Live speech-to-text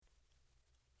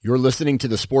You're listening to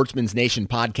the Sportsman's Nation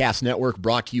Podcast Network,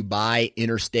 brought to you by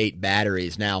Interstate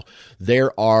Batteries. Now,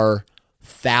 there are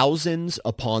thousands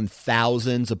upon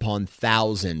thousands upon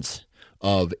thousands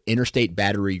of Interstate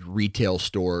Battery retail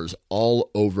stores all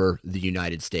over the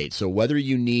United States. So whether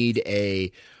you need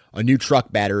a new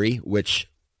truck battery, which,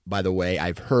 by the way,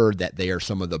 I've heard that they are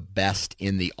some of the best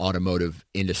in the automotive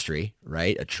industry,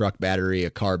 right? A truck battery, a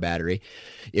car battery.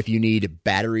 If you need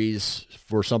batteries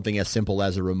for something as simple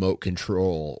as a remote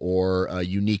control, or a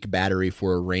unique battery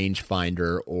for a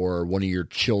rangefinder, or one of your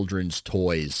children's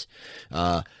toys,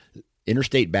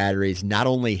 Interstate Batteries not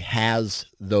only has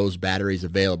those batteries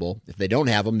available. If they don't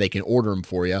have them, they can order them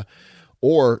for you.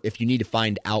 Or if you need to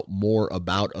find out more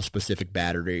about a specific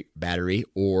battery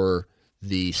or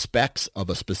the specs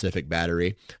of a specific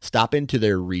battery, stop into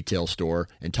their retail store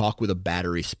and talk with a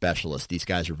battery specialist. These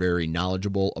guys are very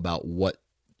knowledgeable about what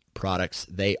products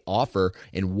they offer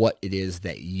and what it is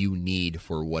that you need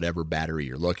for whatever battery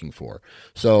you're looking for.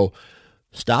 So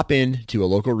stop in to a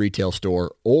local retail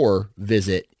store or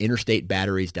visit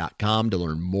interstatebatteries.com to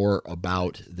learn more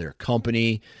about their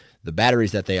company, the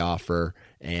batteries that they offer,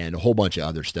 and a whole bunch of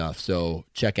other stuff. So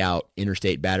check out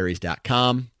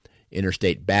interstatebatteries.com.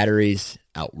 Interstate Batteries,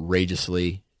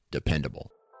 outrageously dependable.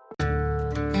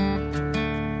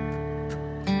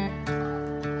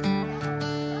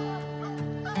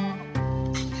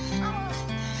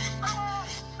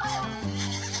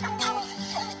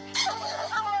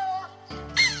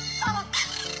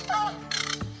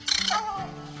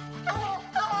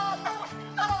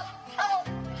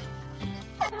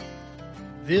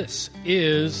 This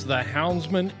is the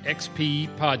Houndsman XP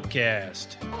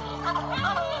Podcast.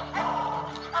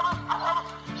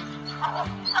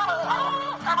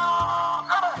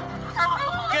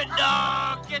 Good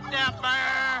dog, get that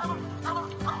bear.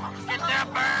 Get that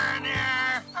bear in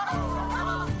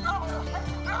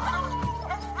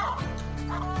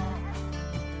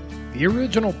The here.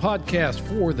 original podcast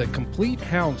for the complete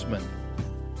Houndsman.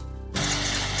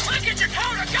 Look at your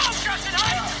total go, Justin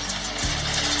Heights.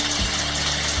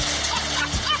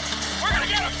 We're gonna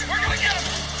get him. We're gonna get him.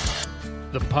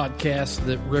 The podcast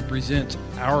that represents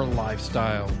our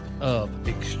lifestyle of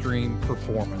extreme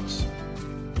performance.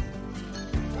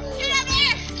 Get up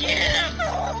there. Get him.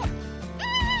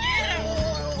 Get him.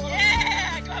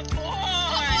 Yeah, good boy.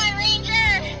 Good boy,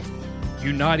 Ranger.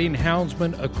 Uniting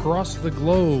houndsmen across the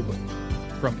globe,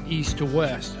 from east to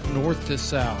west, north to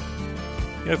south.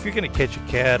 You know, if you're going to catch a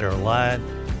cat or a lion,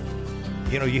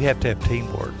 you know, you have to have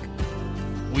teamwork.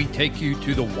 We take you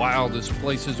to the wildest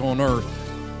places on earth.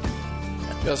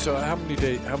 Yeah, so how many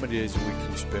days a week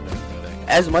can you spend out there?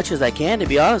 As much as I can, to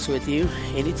be honest with you.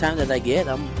 Anytime that I get,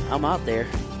 I'm out there.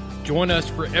 Join us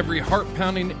for every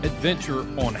heart-pounding adventure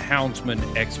on Houndsman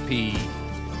XP.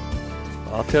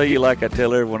 I'll tell you like I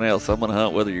tell everyone else, I'm going to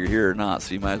hunt whether you're here or not,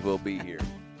 so you might as well be here.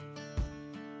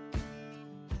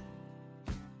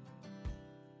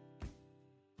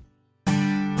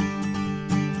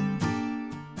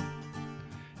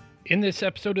 In this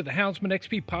episode of the Houndsman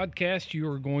XP Podcast, you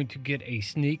are going to get a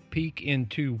sneak peek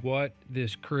into what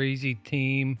this crazy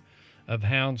team of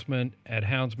houndsmen at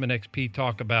Houndsman XP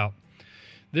talk about.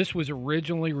 This was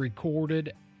originally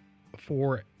recorded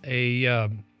for a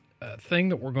thing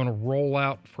that we're going to roll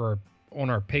out on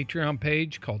our Patreon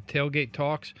page called Tailgate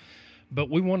Talks, but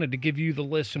we wanted to give you, the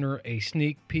listener, a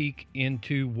sneak peek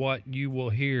into what you will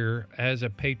hear as a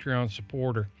Patreon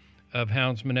supporter of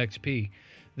Houndsman XP.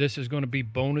 This is going to be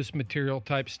bonus material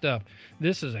type stuff.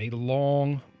 This is a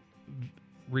long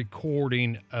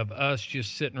recording of us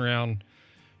just sitting around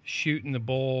shooting the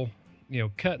bull,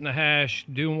 cutting the hash,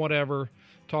 doing whatever,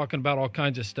 talking about all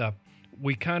kinds of stuff.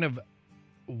 We kind of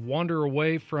wander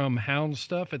away from hound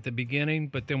stuff at the beginning,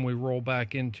 but then we roll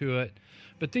back into it.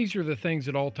 But these are the things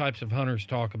that all types of hunters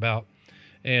talk about.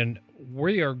 And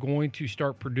we are going to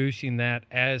start producing that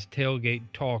as Tailgate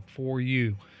Talk for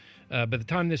you. By the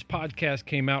time this podcast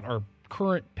came out, our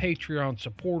current Patreon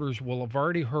supporters will have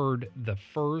already heard the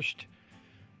first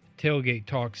Tailgate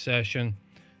Talk session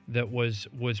that was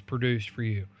produced for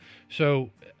you. So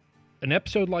an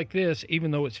episode like this,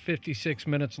 even though it's 56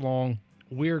 minutes long,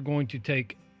 we are going to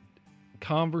take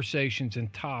conversations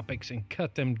and topics and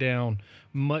cut them down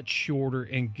much shorter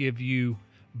and give you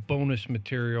bonus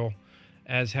material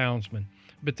as houndsmen.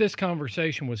 But this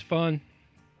conversation was fun.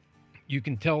 You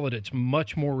can tell that it's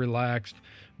much more relaxed,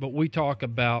 but we talk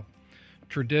about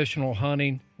traditional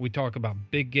hunting. We talk about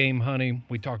big game hunting.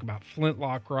 We talk about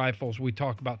flintlock rifles. We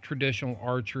talk about traditional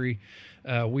archery.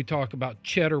 We talk about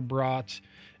cheddar brats,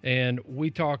 and we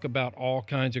talk about all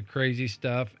kinds of crazy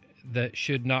stuff that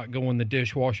should not go in the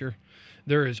dishwasher.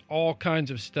 There is all kinds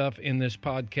of stuff in this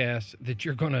podcast that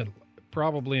you're going to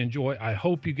probably enjoy. I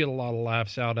hope you get a lot of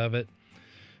laughs out of it,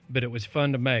 but it was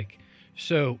fun to make.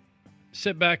 So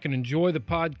sit back and enjoy the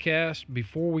podcast.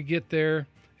 Before we get there,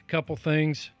 a couple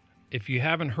things. If you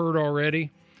haven't heard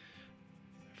already,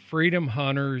 Freedom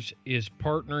Hunters is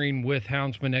partnering with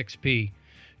Houndsman XP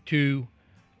to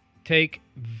take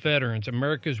veterans,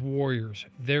 America's warriors,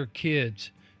 their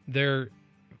kids, their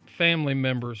family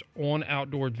members on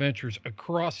outdoor adventures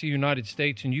across the United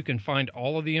States. And you can find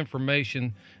all of the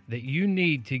information that you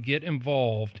need to get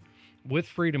involved with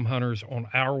Freedom Hunters on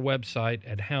our website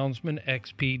at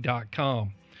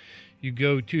houndsmanxp.com. You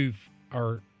go to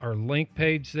our link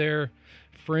page there,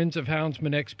 Friends of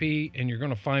Houndsman XP, and you're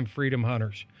going to find Freedom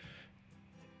Hunters.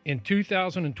 In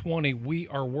 2020, we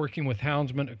are working with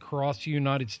houndsmen across the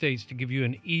United States to give you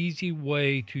an easy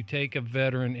way to take a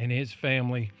veteran and his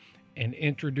family and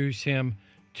introduce him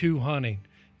to hunting.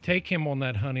 Take him on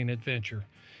that hunting adventure.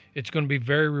 It's going to be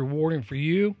very rewarding for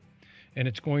you, and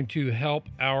it's going to help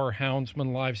our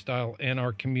houndsman lifestyle and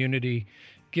our community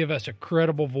give us a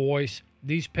credible voice.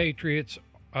 These patriots,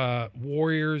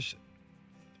 warriors,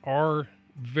 are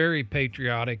very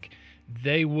patriotic.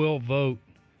 They will vote.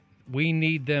 We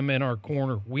need them in our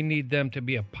corner. We need them to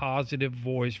be a positive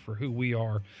voice for who we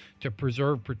are, to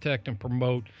preserve, protect, and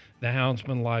promote the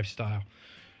houndsman lifestyle.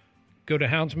 Go to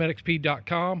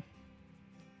houndsmanxp.com,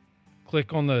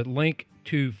 click on the link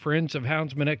to Friends of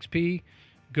Houndsman XP,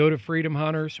 go to Freedom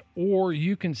Hunters, or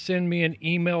you can send me an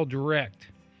email direct.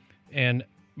 And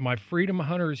my Freedom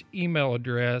Hunters email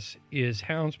address is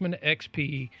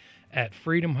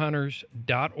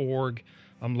houndsmanxp@freedomhunters.org.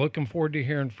 I'm looking forward to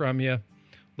hearing from you.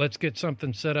 Let's get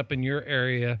something set up in your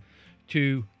area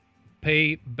to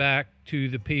pay back to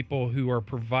the people who are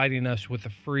providing us with the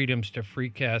freedoms to free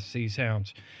cast these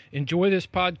hounds. Enjoy this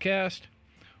podcast.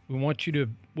 We want you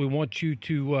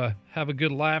to have a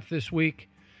good laugh this week.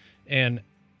 And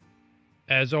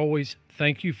as always,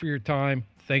 thank you for your time.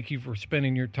 Thank you for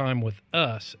spending your time with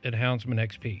us at Houndsman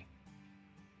XP.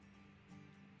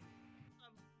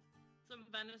 Some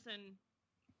venison,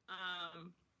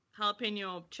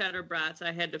 jalapeno cheddar brats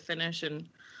I had to finish, and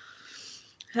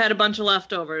had a bunch of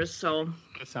leftovers, so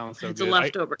that sounds so it's good. a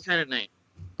leftover kind of night.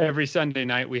 Every Sunday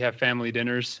night we have family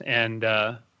dinners, and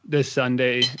this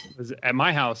Sunday was at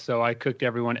my house, so I cooked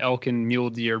everyone elk and mule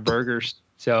deer burgers.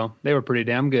 So they were pretty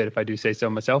damn good, if I do say so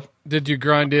myself. Did you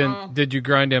grind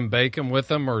in bacon with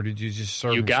them, or did you just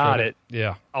serve? You them got straight? it.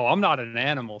 Yeah. Oh, I'm not an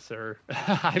animal, sir.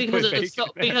 Because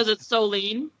it's so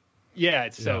lean. Yeah,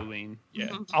 it's so lean. Yeah.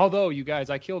 Mm-hmm. Although, you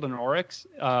guys, I killed an oryx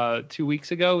 2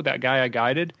 weeks ago, that guy I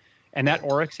guided, and that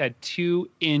oryx had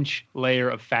 2-inch layer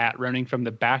of fat running from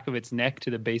the back of its neck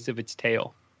to the base of its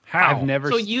tail. How? I've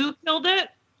never. So you killed it,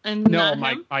 and no,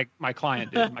 not him? my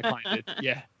client did. My client did.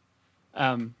 Yeah.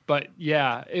 But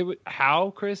yeah,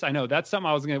 how, Chris? I know that's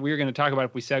something we were gonna talk about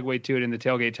if we segue to it in the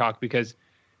tailgate talk, because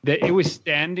it was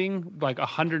standing like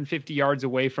 150 yards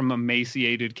away from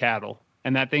emaciated cattle,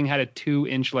 and that thing had a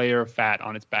 2-inch layer of fat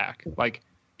on its back. Like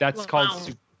that's called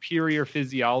superior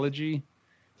physiology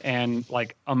and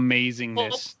like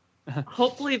amazingness.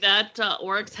 Hopefully that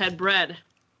oryx had bred.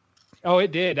 Oh,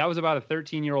 it did. That was about a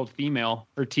 13-year-old female.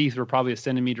 Her teeth were probably a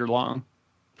centimeter long.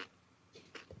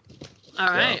 All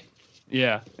right.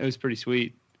 Yeah, it was pretty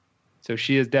sweet. So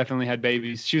she has definitely had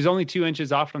babies. She was only 2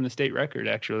 inches off from the state record,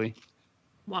 actually.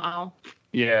 Wow.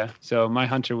 Yeah, so my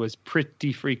hunter was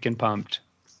pretty freaking pumped.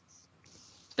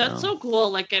 That's so cool.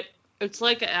 Like it's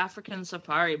like an African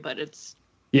safari, but it's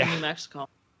in New Mexico.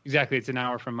 Exactly. It's an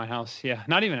hour from my house. Yeah,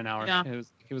 not even an hour. Yeah.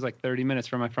 It was like 30 minutes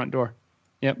from my front door.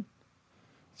 Yep.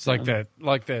 It's like that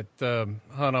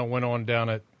hunt I went on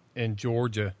down in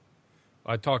Georgia.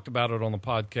 I talked about it on the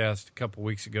podcast a couple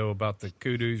weeks ago about the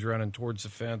kudus running towards the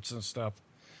fence and stuff.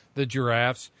 The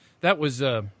giraffes. That was,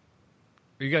 are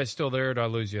you guys still there, or did I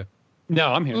lose you?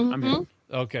 No, I'm here. Mm-hmm. I'm here.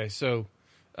 Okay, so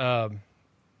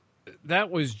that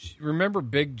was, remember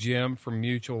Big Jim from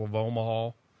Mutual of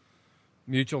Omaha?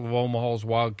 Mutual of Omaha's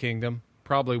Wild Kingdom?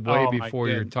 Probably way before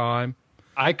your time.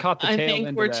 I caught the tail end of that. I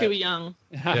think we're too young.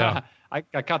 Yeah.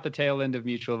 I caught the tail end of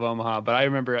Mutual of Omaha, but I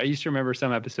used to remember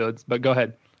some episodes, but go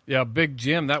ahead. Yeah, Big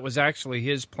Jim, that was actually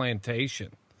his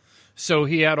plantation. So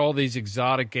he had all these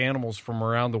exotic animals from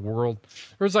around the world.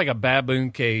 There was like a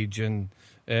baboon cage,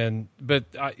 but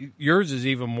yours is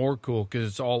even more cool because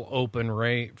it's all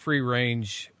open free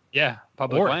range. Yeah,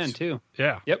 public land too.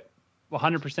 Yeah. Yep. 100%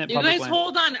 public land. You guys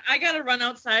hold on. I got to run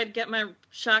outside, get my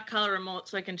shot collar remote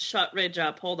so I can shut Ridge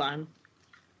up. Hold on.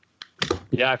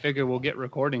 Yeah, I figure we'll get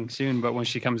recording soon, but when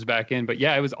she comes back in. But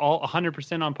yeah, it was all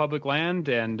 100% on public land,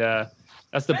 and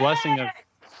that's the blessing of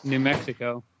New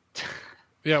Mexico.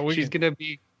 Yeah, she's going to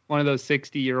be one of those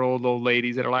 60-year-old old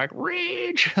ladies that are like, Ridge!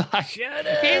 Rage. Like, Shut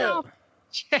up. You know,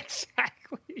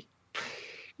 exactly.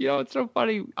 You know, it's so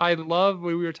funny. I love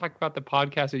when we were talking about the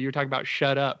podcast and you were talking about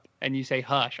shut up and you say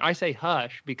hush. I say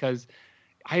hush because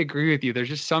I agree with you. There's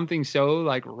just something so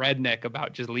like redneck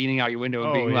about just leaning out your window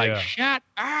and being like, shut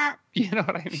up. You know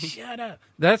what I mean? Shut up.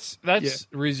 That's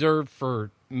reserved for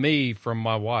me from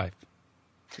my wife.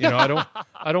 You know,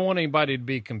 I don't want anybody to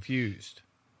be confused.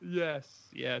 Yes.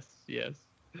 Yeah,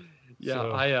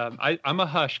 So- I'm a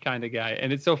hush kind of guy,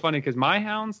 and it's so funny because my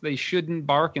hounds, they shouldn't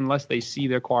bark unless they see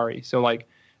their quarry. So like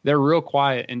they're real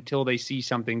quiet until they see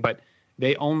something, but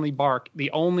they only bark. The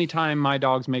only time my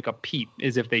dogs make a peep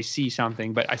is if they see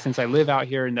something. But since I live out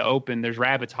here in the open, there's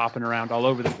rabbits hopping around all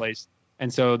over the place,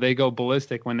 and so they go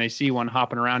ballistic when they see one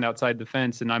hopping around outside the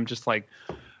fence, and I'm just like,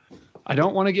 I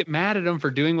don't want to get mad at them for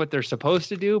doing what they're supposed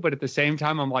to do, but at the same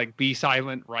time, I'm like, be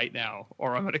silent right now,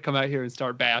 or I'm going to come out here and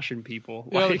start bashing people.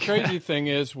 Well, the Like, crazy thing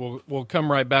is we'll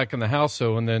come right back in the house,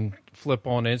 so, and then flip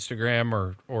on Instagram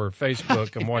or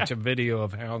Facebook and watch a video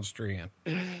of hounds treeing.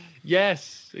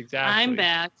 yes, exactly. I'm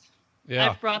back.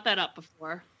 Yeah. I've brought that up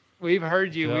before. We've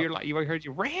heard you. Yep. We heard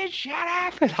you. Reg, shut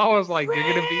up! And I was like,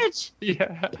 you're gonna be.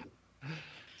 Yeah.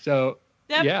 So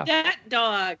That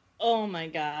dog. Oh my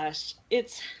gosh!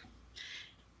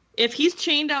 If he's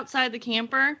chained outside the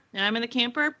camper and I'm in the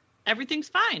camper, everything's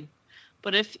fine.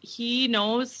 But if he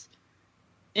knows,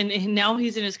 and now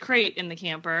he's in his crate in the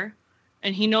camper,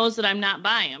 and he knows that I'm not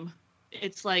by him,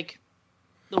 it's like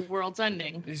the world's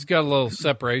ending. He's got a little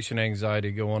separation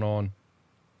anxiety going on.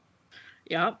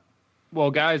 Yep. Well,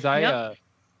 guys, I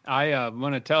Yep.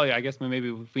 want to tell you. I guess maybe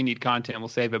if we need content, we'll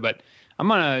save it. But I'm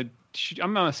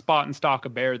gonna spot and stalk a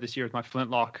bear this year with my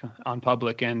flintlock on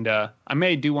public, and I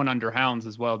may do one under hounds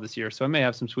as well this year. So I may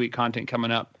have some sweet content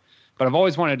coming up. But I've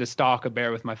always wanted to stalk a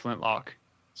bear with my flintlock.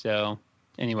 So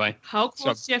anyway, How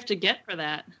close do you have to get for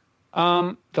that?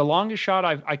 the longest shot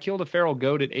I killed a feral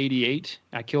goat at 88.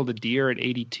 I killed a deer at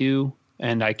 82,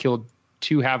 and I killed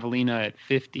 2 javelina at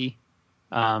 50.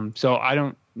 So I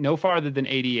don't no farther than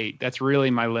 88. That's really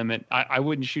my limit. I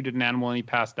wouldn't shoot at an animal any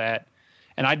past that.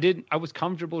 And I was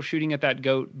comfortable shooting at that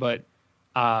goat, but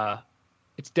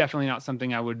it's definitely not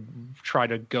something I would try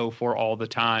to go for all the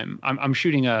time. I'm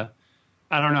shooting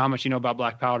I don't know how much you know about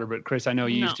black powder, but Chris, I know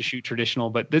you used to shoot traditional,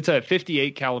 but it's a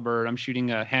 58 caliber. I'm shooting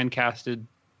a hand casted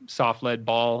soft lead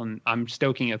ball, and I'm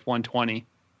stoking at 120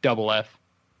 double F.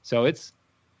 So it's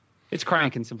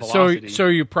cranking some velocity. So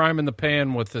you're priming the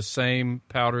pan with the same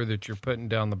powder that you're putting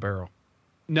down the barrel?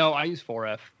 No, I use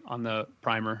 4F on the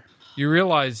primer. You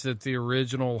realize that the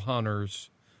original hunters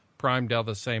primed out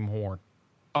the same horn.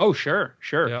 Oh, sure.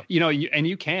 Yep. You know,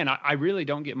 you can. I really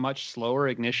don't get much slower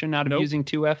ignition out of using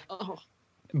 2F. Oh.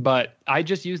 But I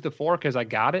just use the 4 because I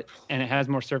got it, and it has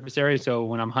more surface area. So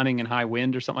when I'm hunting in high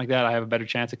wind or something like that, I have a better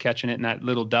chance of catching it in that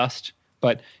little dust.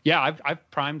 But yeah,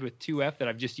 I've primed with 2F that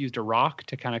I've just used a rock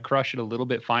to kind of crush it a little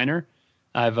bit finer.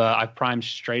 I've primed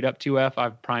straight up 2F.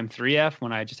 I've primed 3F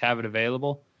when I just have it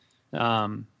available.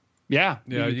 Yeah,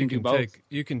 you can both.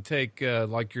 take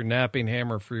like your napping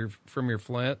hammer from your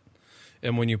flint,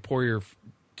 and when you pour your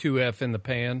 2F in the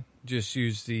pan, just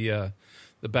use the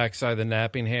backside of the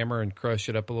napping hammer and crush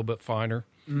it up a little bit finer.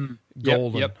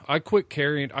 Golden. Yep. I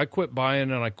quit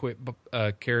buying and I quit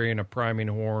carrying a priming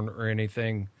horn or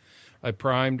anything. I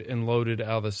primed and loaded out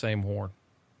of the same horn.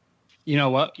 You know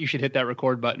what? You should hit that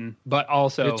record button. But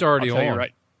also, It's already I'll tell you on.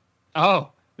 right. Oh,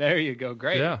 there you go.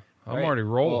 Great. Yeah, I'm Great. already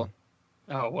rolling.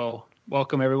 Well,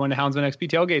 welcome everyone to Houndsman XP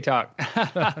Tailgate Talk.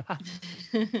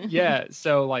 Yeah,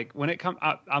 so like when it comes,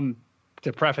 I'm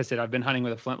to preface it, I've been hunting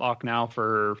with a flintlock now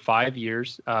for 5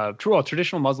 years.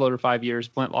 Traditional muzzleloader 5 years,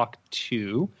 flintlock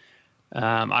 2.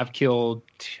 I've killed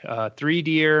 3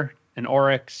 deer, an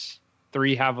oryx,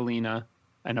 3 javelina,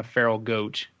 and a feral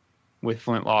goat with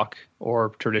flintlock or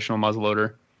traditional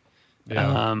muzzleloader.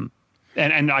 Yeah.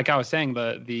 And like I was saying,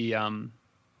 the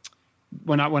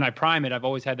when I prime it, I've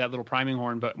always had that little priming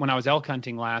horn. But when I was elk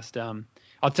hunting last,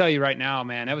 I'll tell you right now,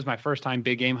 man, that was my first time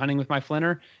big game hunting with my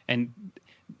flinter, and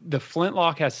the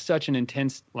flintlock has such an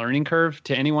intense learning curve.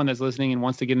 To anyone that's listening and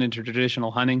wants to get into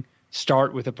traditional hunting,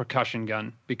 start with a percussion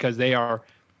gun, because they are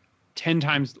 10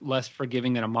 times less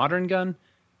forgiving than a modern gun,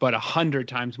 but 100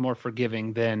 times more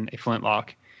forgiving than a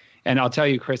flintlock. And I'll tell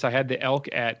you, Chris, I had the elk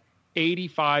at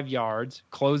 85 yards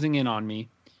closing in on me,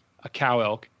 a cow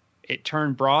elk. It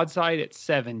turned broadside at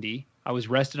 70. I was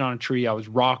rested on a tree. I was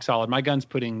rock solid. My gun's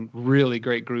putting really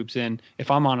great groups in.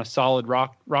 If I'm on a solid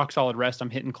rock solid rest, I'm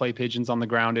hitting clay pigeons on the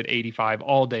ground at 85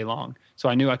 all day long. So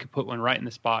I knew I could put one right in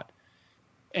the spot.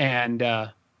 And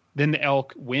then the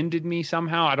elk winded me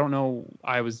somehow. I don't know.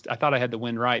 I thought I had the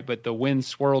wind right, but the wind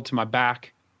swirled to my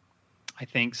back. I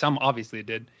think obviously it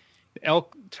did. The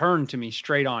elk turned to me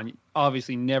straight on.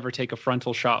 Obviously, never take a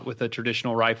frontal shot with a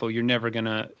traditional rifle. You're never going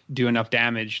to do enough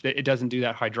damage. It doesn't do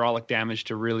that hydraulic damage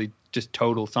to really just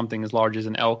total something as large as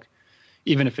an elk,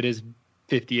 even if it is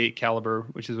 58 caliber,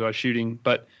 which is what I was shooting.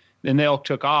 But then the elk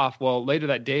took off. Well, later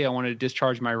that day, I wanted to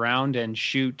discharge my round and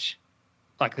shoot.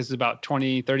 Like, this is about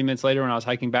 20, 30 minutes later when I was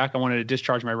hiking back. I wanted to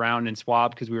discharge my round and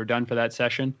swab because we were done for that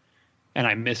session, and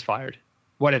I misfired.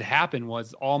 What had happened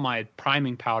was all my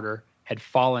priming powder had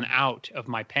fallen out of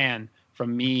my pan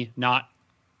from me not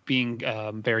being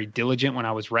very diligent when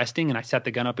I was resting, and I set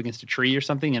the gun up against a tree or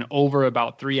something, and over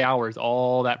about 3 hours,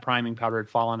 all that priming powder had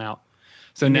fallen out.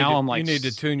 So now I'm like, you need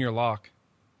to tune your lock.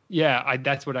 Yeah,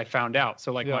 that's what I found out.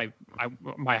 So like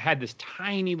I had this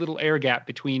tiny little air gap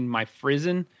between my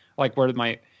frizzen, like where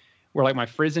my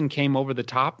frizzen came over the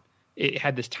top. It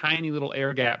had this tiny little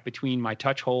air gap between my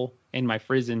touch hole and my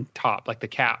frizzen top, like the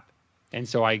cap. And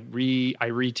so I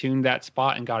retuned that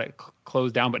spot and got it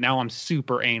closed down. But now I'm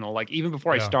super anal. Like, even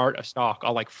before I start a stock,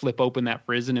 I'll like flip open that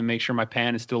frizzen and make sure my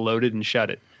pan is still loaded and shut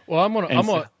it. Well, I'm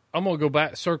gonna go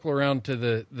back, circle around to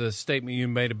the statement you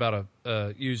made about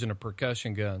using a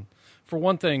percussion gun. For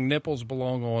one thing, nipples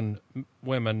belong on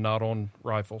women, not on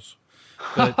rifles.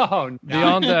 But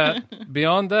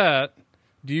beyond that,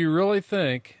 do you really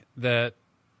think that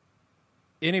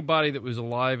anybody that was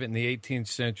alive in the 18th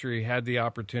century had the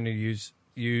opportunity to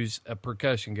use a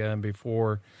percussion gun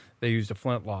before they used a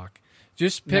flintlock?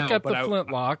 Just pick up the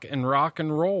flintlock and rock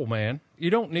and roll, man. You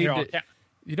don't need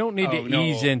to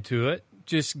ease into it.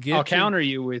 Just get. I'll counter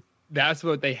you with that's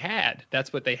what they had.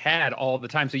 That's what they had all the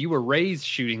time. So you were raised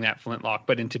shooting that flintlock.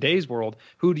 But in today's world,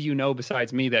 who do you know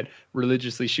besides me that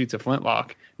religiously shoots a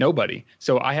flintlock? Nobody.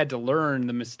 So I had to learn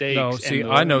the mistakes. No, see,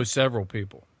 I know several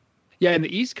people. Yeah, in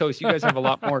the East Coast, you guys have a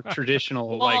lot more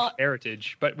traditional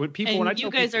heritage. But when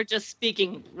you guys are just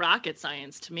speaking rocket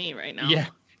science to me right now. Yeah,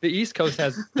 the East Coast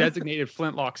has designated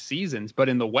flintlock seasons, but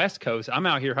in the West Coast, I'm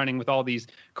out here hunting with all these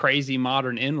crazy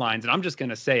modern inlines, and I'm just going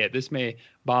to say it. This may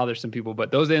bother some people,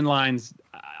 but those inlines,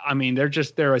 I mean,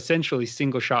 they're essentially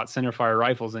single shot centerfire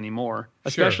rifles anymore.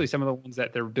 Especially some of the ones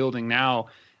that they're building now.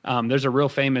 There's a real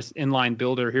famous inline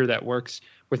builder here that works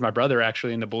with my brother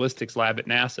actually in the ballistics lab at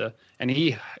NASA, and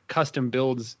he custom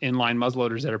builds inline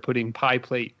muzzleloaders that are putting pie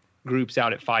plate groups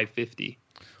out at 550.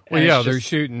 Well, yeah, they're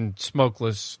shooting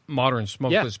modern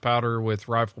smokeless powder with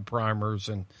rifle primers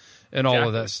and all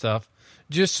of that stuff,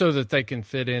 just so that they can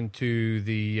fit into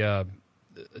the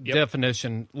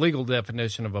legal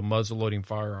definition of a muzzleloading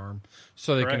firearm,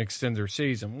 so they can extend their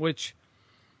season. Which,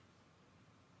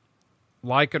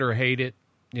 like it or hate it,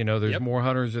 there's more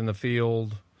hunters in the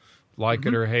field. Like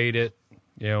it or hate it,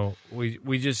 we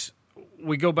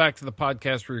go back to the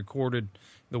podcast we recorded.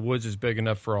 The woods is big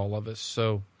enough for all of us,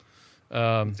 so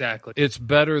exactly, it's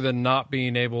better than not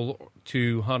being able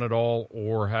to hunt at all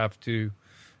or have to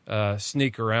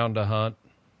sneak around to hunt.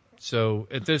 So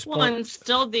at this point, and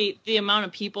still the amount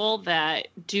of people that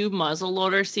do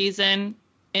muzzleloader season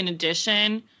in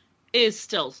addition is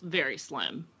still very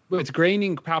slim. It's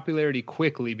gaining popularity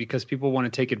quickly because people want to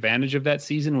take advantage of that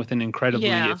season with an incredibly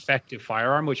effective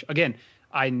firearm, which, again,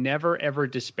 I never, ever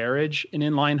disparage an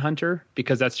inline hunter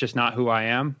because that's just not who I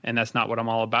am and that's not what I'm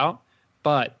all about.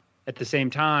 But at the same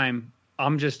time,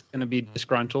 I'm just going to be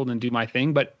disgruntled and do my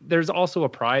thing. But there's also a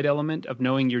pride element of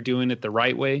knowing you're doing it the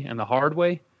right way and the hard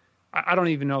way. I don't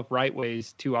even know if right way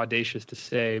is too audacious to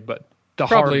say, but the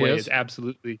hard way is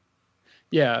absolutely...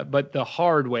 Yeah, but the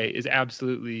hard way is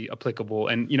absolutely applicable.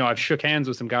 And, I've shook hands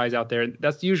with some guys out there.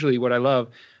 That's usually what I love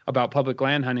about public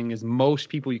land hunting is most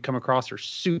people you come across are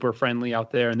super friendly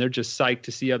out there, and they're just psyched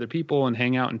to see other people and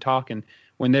hang out and talk. And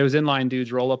when those inline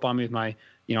dudes roll up on me with my,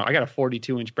 I got a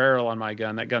 42-inch barrel on my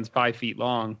gun. That gun's 5 feet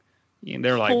long. And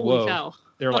they're like, holy whoa. Cow.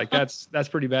 They're like, that's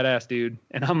pretty badass, dude.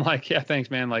 And I'm like, yeah, thanks,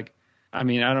 man. Like, I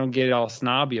mean, I don't get all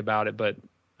snobby about it, but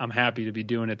I'm happy to be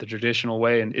doing it the traditional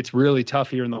way. And it's really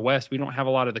tough here in the West. We don't have a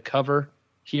lot of the cover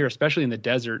here, especially in the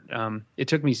desert. It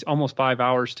took me almost 5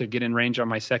 hours to get in range on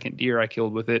my second deer I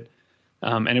killed with it.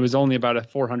 And it was only about a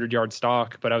 400-yard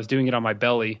stalk, but I was doing it on my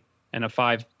belly, and a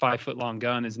 5-foot long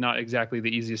gun is not exactly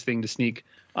the easiest thing to sneak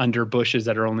under bushes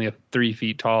that are only 3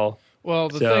 feet tall. Well,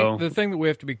 the thing that we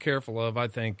have to be careful of, I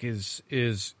think, is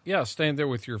stand there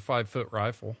with your 5-foot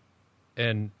rifle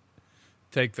and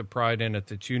take the pride in it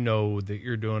that that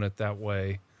you're doing it that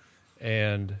way.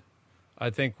 And I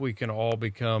think we can all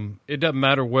become, it doesn't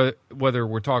matter whether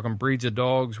we're talking breeds of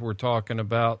dogs, we're talking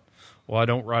about, I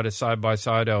don't ride a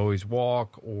side-by-side, I always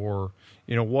walk, or,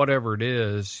 whatever it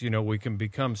is, we can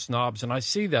become snobs. And I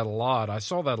see that a lot. I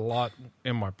saw that a lot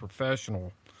in my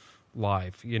professional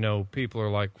life. People are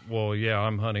like, well, yeah,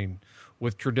 I'm hunting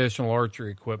with traditional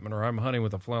archery equipment, or I'm hunting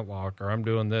with a flintlock, or I'm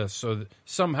doing this. So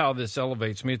somehow this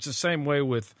elevates me. It's the same way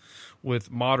with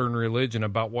modern religion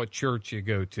about what church you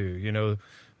go to. You know,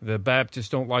 the Baptists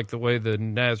don't like the way the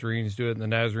Nazarenes do it, and the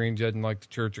Nazarenes doesn't like the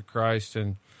Church of Christ,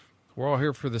 and we're all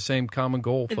here for the same common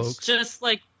goal, folks. It's just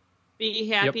like be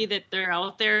happy that they're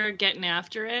out there getting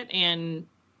after it and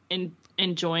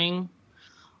enjoying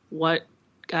what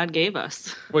God gave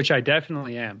us. Which I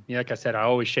definitely am. Yeah, like I said, I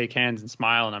always shake hands and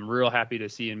smile, and I'm real happy to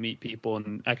see and meet people.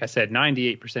 And like I said,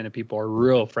 98% of people are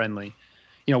real friendly.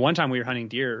 You know, one time we were hunting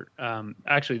deer.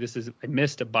 Actually, I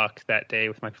missed a buck that day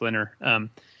with my flinter.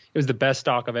 It was the best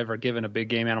stalk I've ever given a big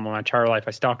game animal in my entire life.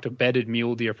 I stalked a bedded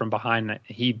mule deer from behind, and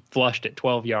he flushed at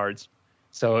 12 yards.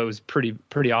 So it was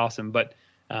pretty awesome. But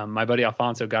my buddy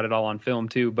Alfonso got it all on film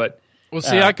too. But well,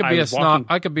 see, I could be a snob.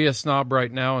 I could be a snob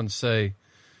right now and say,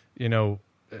 you know,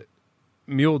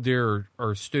 mule deer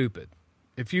are stupid.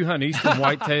 If you hunt eastern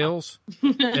whitetails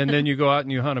and then you go out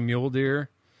and you hunt a mule deer,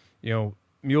 you know,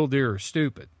 mule deer are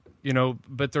stupid. You know,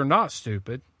 but they're not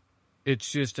stupid. It's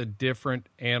just a different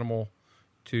animal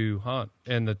to hunt,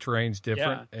 and the terrain's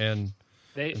different, and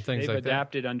they've like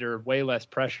adapted under way less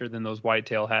pressure than those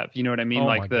whitetail have. You know what I mean? Oh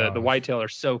like the whitetail are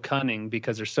so cunning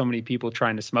because there's so many people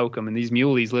trying to smoke them, and these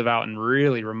muleys live out in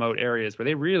really remote areas where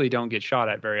they really don't get shot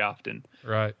at very often.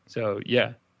 Right. So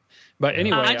yeah. But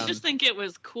anyway, I just think it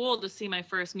was cool to see my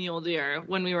first mule deer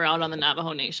when we were out on the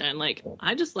Navajo Nation. Like,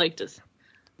 I just like to,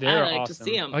 awesome. to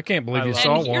see them. I can't believe you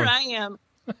saw one. Here I am.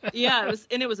 Yeah,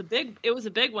 it was a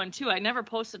big one too. I never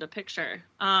posted a picture.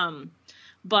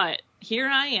 But here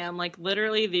I am, like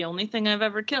literally the only thing I've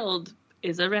ever killed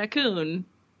is a raccoon.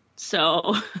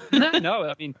 So no,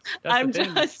 I mean I'm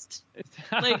just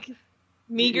like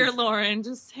meager Lauren,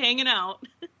 just hanging out.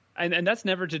 And that's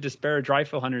never to disparage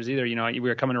rifle hunters either. You know, we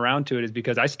were coming around to it is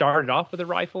because I started off with a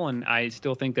rifle, and I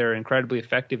still think they're incredibly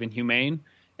effective and humane.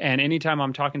 And anytime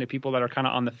I'm talking to people that are kind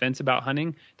of on the fence about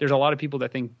hunting, there's a lot of people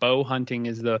that think bow hunting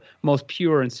is the most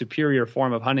pure and superior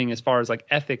form of hunting as far as like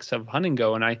ethics of hunting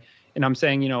go. And I'm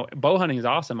saying, you know, bow hunting is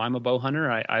awesome. I'm a bow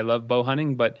hunter. I love bow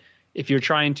hunting. But if you're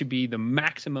trying to be the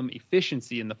maximum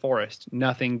efficiency in the forest,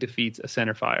 nothing defeats a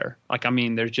centerfire. Like, I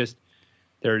mean, they're just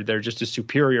a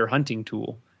superior hunting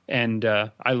tool. And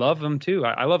I love them too.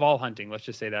 I love all hunting. Let's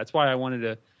just say that. That's why I wanted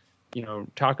to, you know,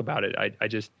 talk about it.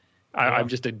 I'm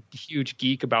just a huge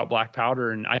geek about black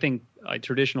powder, and I think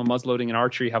traditional muzzleloading and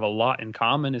archery have a lot in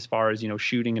common as far as, you know,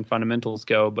 shooting and fundamentals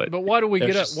go. But why do we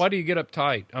get up? Why do you get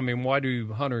uptight? I mean, why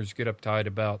do hunters get uptight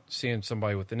about seeing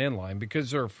somebody with an inline?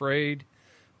 Because they're afraid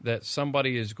that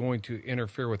somebody is going to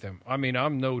interfere with them. I mean,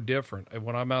 I'm no different.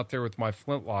 When I'm out there with my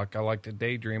flintlock, I like to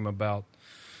daydream about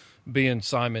being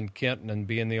Simon Kenton and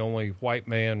being the only white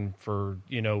man for,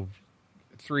 you know,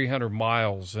 300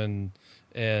 miles and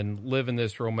living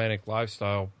this romantic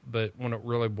lifestyle. But when it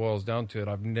really boils down to it,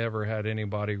 I've never had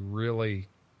anybody really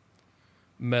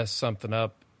mess something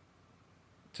up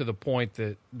to the point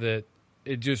that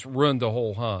it just ruined the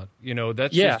whole hunt. You know,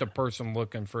 that's just a person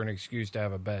looking for an excuse to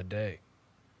have a bad day.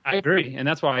 I agree. And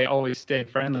that's why I always stay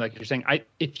friendly. Like you're saying,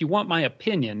 if you want my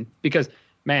opinion, because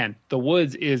man, the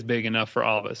woods is big enough for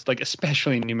all of us, like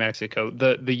especially in New Mexico.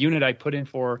 The unit I put in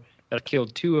for that I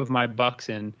killed 2 of my bucks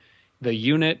in, the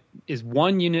unit is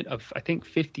one unit of, I think,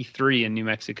 53 in New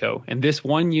Mexico. And this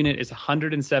one unit is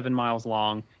 107 miles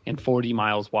long and 40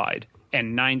 miles wide,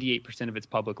 and 98% of it's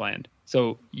public land.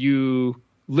 So you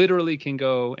literally can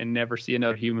go and never see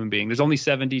another human being. There's only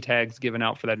 70 tags given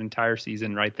out for that entire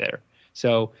season right there.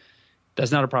 So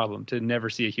that's not a problem to never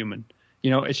see a human.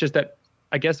 You know, it's just that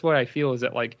I guess what I feel is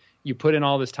that, like, you put in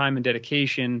all this time and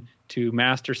dedication to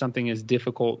master something as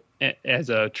difficult as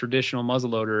a traditional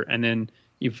muzzleloader, and then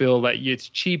you feel that it's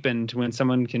cheapened when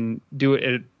someone can do it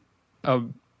at a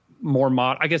more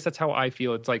I guess that's how I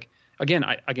feel. It's like,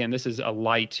 again, this is a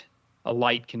light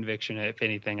conviction. If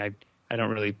anything, I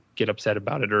don't really get upset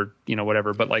about it or, you know,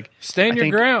 whatever. But like, stand your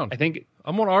ground. I think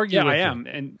I'm going to argue. Yeah, with I you. am.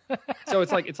 And so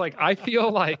it's like I think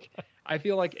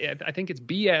it's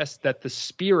BS that the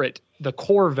spirit, the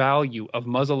core value of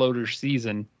muzzleloader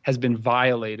season has been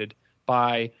violated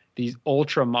by these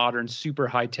ultra modern, super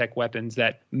high tech weapons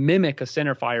that mimic a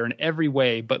centerfire in every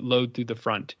way, but load through the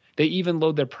front. They even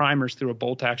load their primers through a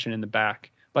bolt action in the back.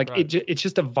 Like, right. It's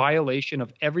just a violation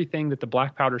of everything that the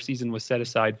black powder season was set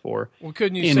aside for. Well,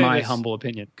 humble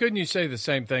opinion. Couldn't you say the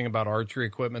same thing about archery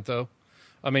equipment, though?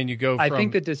 I mean, you go from... I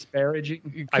think the disparaging...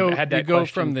 You go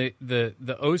from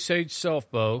the Osage self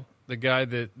bow, the guy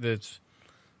that's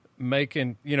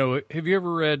making... You know, have you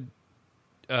ever read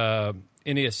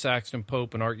any of Saxton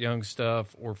Pope and Art Young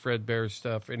stuff or Fred Bear's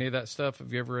stuff? Any of that stuff?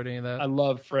 Have you ever read any of that? I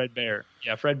love Fred Bear.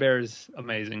 Yeah, Fred Bear is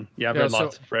amazing. Yeah, I've read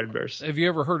lots of Fred Bears. Have you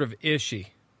ever heard of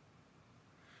Ishi?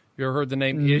 You ever heard the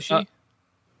name Ishi?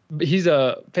 He's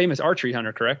a famous archery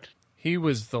hunter, correct? He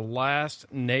was the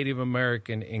last Native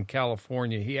American in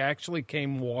California. He actually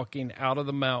came walking out of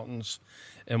the mountains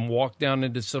and walked down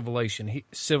into civilization.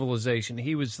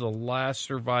 He was the last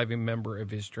surviving member of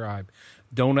his tribe.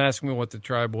 Don't ask me what the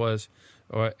tribe was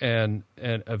and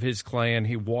of his clan.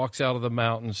 He walks out of the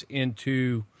mountains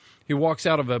he walks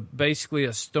out of basically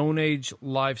a Stone Age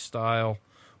lifestyle,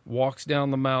 walks down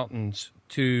the mountains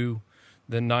to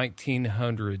the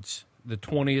 1900s, the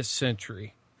 20th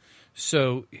century.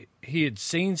 So he had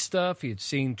seen stuff. He had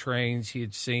seen trains. He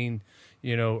had seen,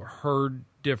 heard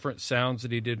different sounds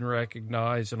that he didn't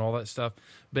recognize and all that stuff.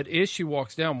 But Ishi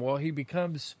walks down. Well, he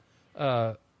becomes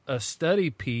a study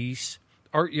piece.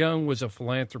 Art Young was a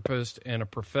philanthropist and a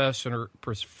professor,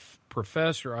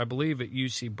 I believe, at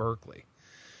UC Berkeley.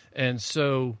 And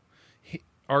so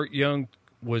Art Young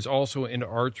was also into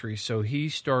archery. So he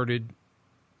started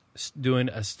doing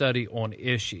a study on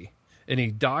Ishi. And he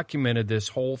documented this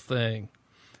whole thing,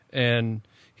 and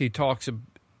he talks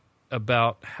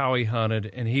about how he hunted,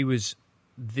 and he was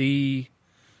the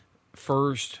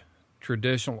first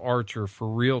traditional archer, for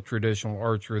real traditional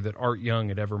archer, that Art Young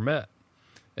had ever met.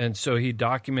 And so he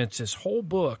documents this whole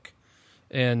book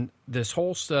and this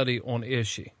whole study on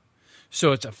Ishi.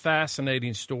 So it's a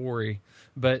fascinating story,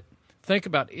 but think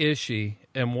about Ishi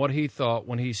and what he thought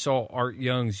when he saw Art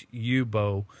Young's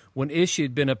U-bow, when Ishi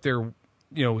had been up there,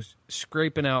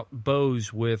 scraping out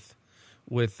bows with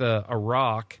a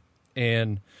rock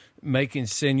and making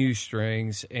sinew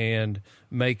strings and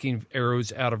making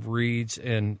arrows out of reeds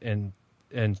and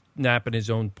napping his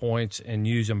own points and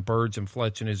using birds and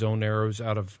fletching his own arrows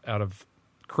out of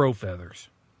crow feathers,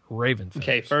 raven feathers.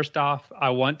 Okay, first off,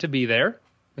 I want to be there.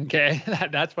 Okay,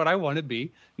 that's what I want to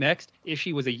be. Next,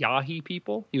 Ishi was a Yahi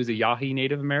people. He was a Yahi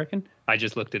Native American. I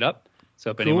just looked it up. So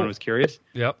if anyone was curious.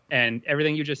 Yep. And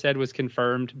everything you just said was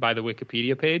confirmed by the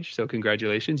Wikipedia page. So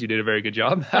congratulations. You did a very good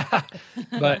job.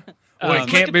 But it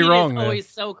can't be wrong. It's always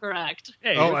so correct.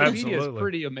 Hey, Wikipedia absolutely. Is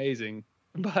pretty amazing.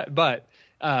 But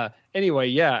anyway,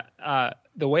 yeah.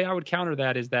 The way I would counter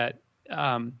that is that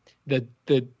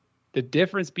the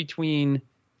difference between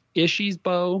Ishi's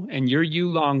bow and your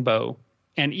Yulong bow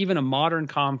and even a modern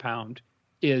compound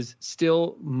is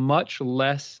still much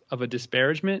less of a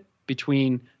disparagement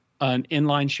between an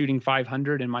inline shooting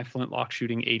 500 and my flintlock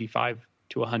shooting 85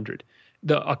 to 100.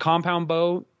 A compound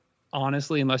bow,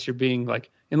 honestly, unless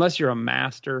you're a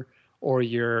master or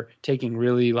you're taking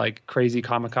really crazy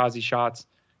kamikaze shots,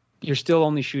 you're still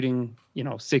only shooting,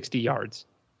 60 yards.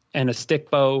 And a stick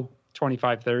bow,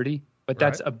 25, 30. But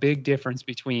that's a big difference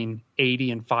between 80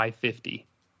 and 550.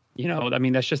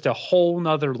 That's just a whole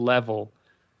nother level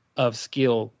of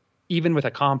skill, even with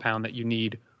a compound, that you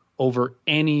need over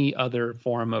any other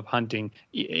form of hunting.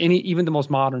 Even the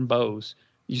most modern bows,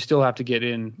 you still have to get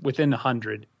in within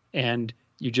 100. And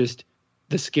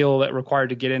the skill that required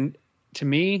to get in, to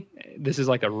me, this is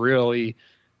my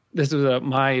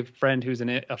friend who's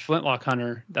a flintlock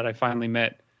hunter that I finally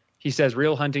met. He says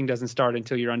real hunting doesn't start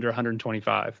until you're under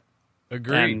 125.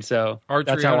 Agreed. And so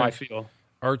that's how I feel.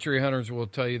 Archery hunters will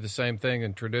tell you the same thing,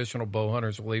 and traditional bow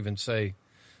hunters will even say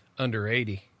under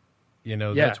 80.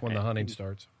 That's when the hunting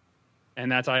starts.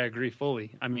 And I agree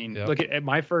fully. Look at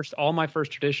all my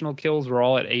first traditional kills were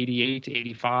all at 88 to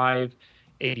 85,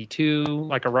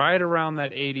 82, right around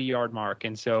that 80-yard mark.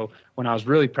 And so when I was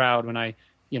really proud when I,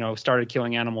 started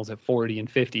killing animals at 40 and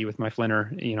 50 with my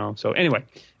flinter, So anyway,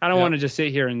 I don't want to just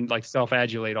sit here and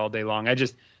self-adulate all day long.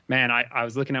 I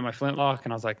was looking at my flintlock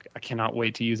and I was like, I cannot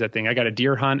wait to use that thing. I got a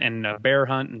deer hunt and a bear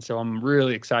hunt. And so I'm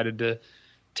really excited to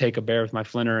take a bear with my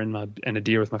flinter and a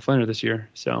deer with my flinter this year.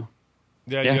 So.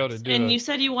 Yeah, you ought to do And you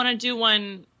said you want to do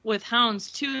one with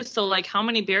hounds too. So how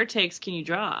many bear takes can you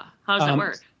draw? How does that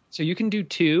work? So you can do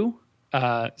 2.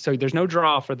 So there's no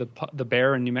draw for the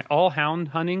bear in all hound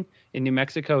hunting in New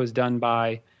Mexico is done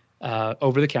by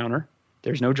over the counter.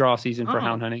 There's no draw season for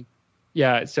hound hunting.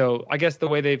 Yeah. So I guess the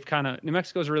way they've New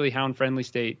Mexico is a really hound friendly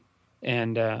state,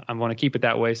 and I want to keep it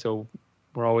that way. So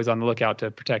we're always on the lookout to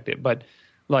protect it. But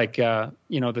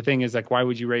the thing is why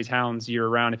would you raise hounds year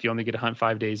round if you only get to hunt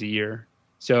 5 days a year?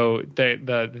 So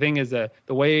the thing is the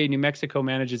way New Mexico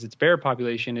manages its bear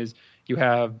population is you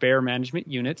have bear management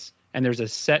units, and there's a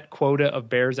set quota of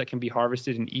bears that can be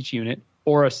harvested in each unit,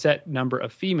 or a set number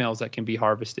of females that can be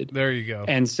harvested. There you go.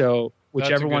 And so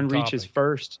whichever one reaches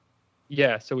first,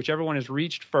 so whichever one is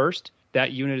reached first,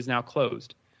 that unit is now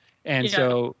closed. And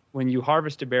so when you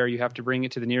harvest a bear, you have to bring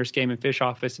it to the nearest game and fish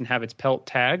office and have its pelt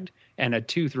tagged and a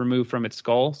tooth removed from its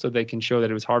skull so they can show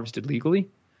that it was harvested legally.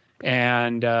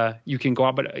 And you can go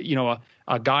out, but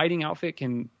a guiding outfit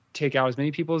can take out as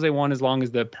many people as they want as long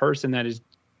as the person that is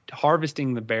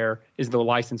harvesting the bear is the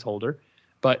license holder.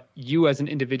 But you as an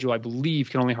individual, I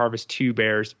believe, can only harvest 2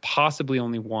 bears, possibly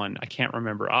only 1. I can't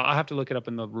remember. I'll have to look it up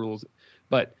in the rules.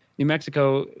 But New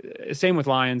Mexico, same with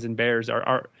lions and bears.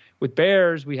 With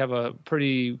bears, we have a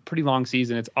pretty long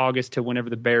season. It's August to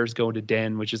whenever the bears go to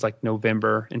den, which is like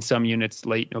November. In some units,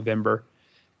 late November.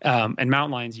 And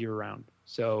mountain lions year round.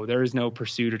 So there is no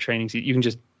pursuit or training season. You can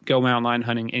just go mountain lion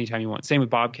hunting anytime you want. Same with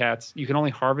bobcats. You can only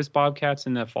harvest bobcats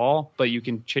in the fall, but you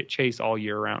can chase all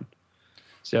year round.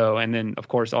 So, and then of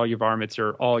course all your varmints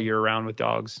are all year round with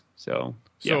dogs. So,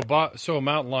 yeah. So a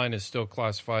mountain lion is still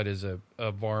classified as a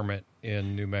varmint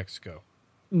in New Mexico?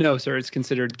 No, sir. It's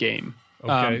considered game.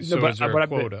 Okay. Is there a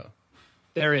quota?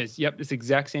 There is. Yep. It's the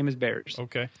exact same as bears.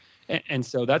 Okay. And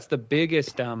so that's the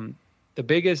biggest, I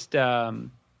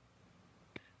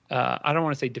don't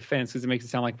want to say defense because it makes it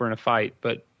sound like we're in a fight,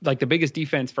 but like the biggest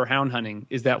defense for hound hunting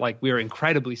is that like we're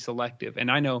incredibly selective. And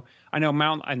I know in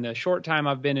the short time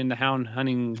I've been in the hound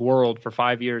hunting world for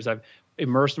 5 years, I've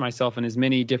immersed myself in as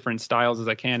many different styles as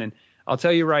I can. And I'll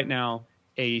tell you right now,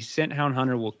 a scent hound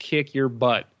hunter will kick your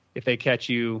butt if they catch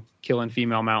you killing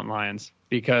female mountain lions,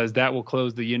 because that will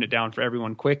close the unit down for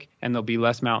everyone quick and there'll be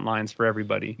less mountain lions for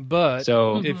everybody. But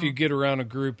if you get around a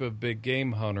group of big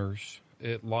game hunters,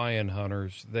 lion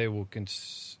hunters, they will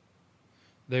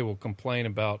complain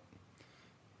about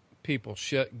people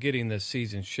getting this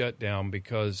season shut down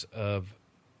because of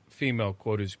female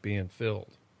quotas being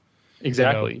filled.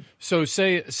 Exactly. So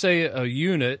say a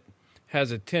unit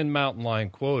has a 10 mountain lion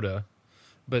quota,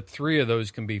 but 3 of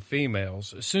those can be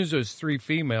females. As soon as those 3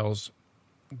 females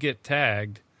get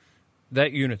tagged,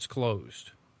 that unit's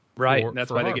closed. Right. That's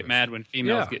why they get mad when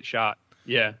females get shot.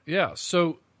 Yeah. Yeah.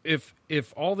 So if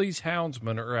all these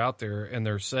houndsmen are out there and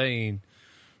they're saying,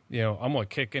 I'm going to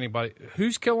kick anybody,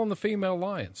 who's killing the female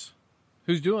lions?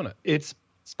 Who's doing it? It's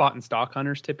spot and stock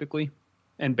hunters typically,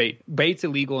 and bait. Bait's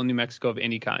illegal in New Mexico of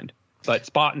any kind, but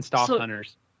spot and stock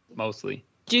hunters mostly.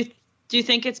 Do you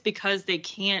think it's because they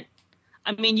can't?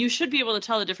 I mean, you should be able to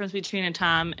tell the difference between a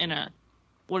tom and a,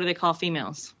 what do they call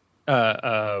females?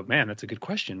 Man, that's a good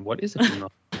question. What is a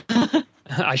female?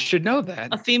 I should know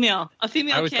that. A female. I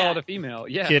always call it a female.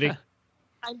 Yeah. Kidding.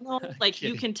 I know, like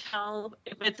you can tell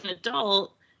if it's an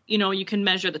adult, you can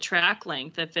measure the track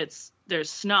length if there's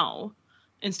snow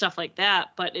and stuff like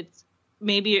that. But it's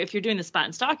maybe if you're doing the spot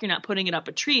and stock, you're not putting it up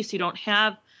a tree, so you don't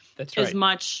have as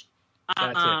much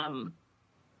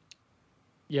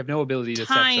you have no ability to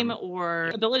time set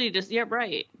or ability to. Yeah,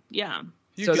 right. Yeah.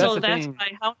 So that's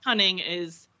why hound hunting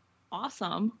is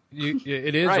awesome.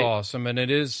 It is awesome, and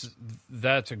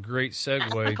that's a great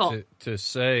segue to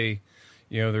say,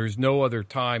 there's no other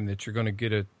time that you're going to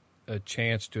get a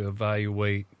chance to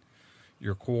evaluate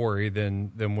your quarry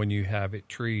than when you have it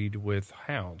treed with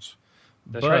hounds.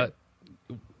 That's right.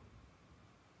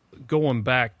 Going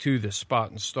back to the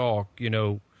spot and stalk,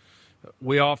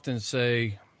 we often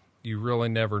say you really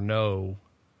never know,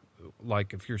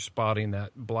 like if you're spotting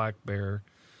that black bear.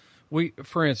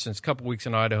 For instance, a couple weeks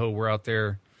in Idaho, we're out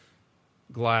there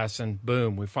glassing,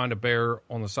 boom, we find a bear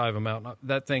on the side of a mountain.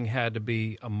 That thing had to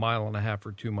be 1.5 miles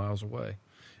or 2 miles away.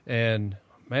 And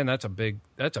man, that's a big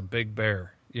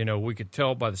bear. We could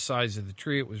tell by the size of the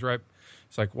tree. It was right.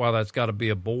 It's like, wow, that's got to be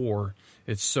a boar.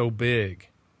 It's so big.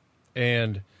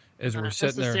 And as we're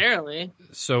sitting there,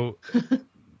 so,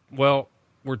 well,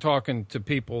 we're talking to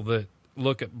people that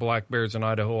look at black bears in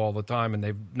Idaho all the time, and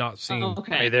they've not seen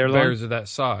bears of that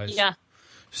size. Yeah.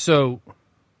 So,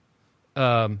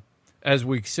 as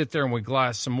we sit there and we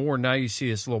glass some more, now you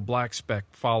see this little black speck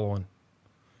following,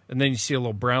 and then you see a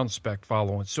little brown speck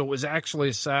following. So it was actually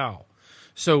a sow.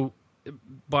 So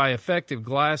by effective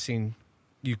glassing,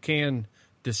 you can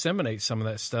disseminate some of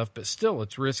that stuff, but still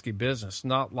it's risky business,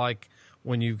 not like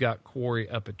when you've got quarry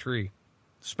up a tree,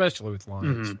 especially with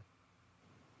lions. Mm-hmm.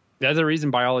 That's the reason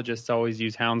biologists always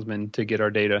use houndsmen to get our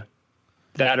data,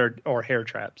 that or hair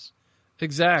traps.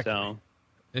 Exactly. So,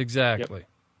 exactly.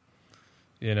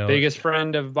 Yep. Biggest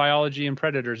friend of biology and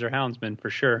predators are houndsmen for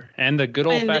sure, and the good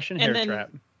old fashioned hair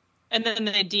trap. And then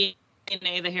they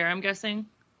DNA the hair, I'm guessing,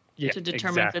 to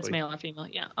determine if it's male or female.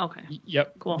 Yeah. Okay.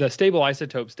 Yep. Cool. The stable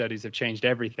isotope studies have changed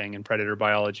everything in predator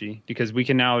biology because we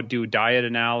can now do diet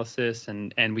analysis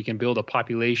and we can build a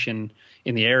population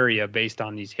in the area based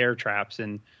on these hair traps,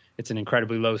 and it's an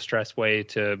incredibly low stress way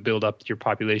to build up your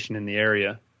population in the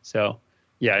area. So,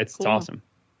 yeah, it's awesome.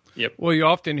 Yep. Well, you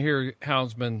often hear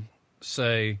houndsmen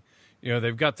say, You know,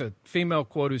 they've got the female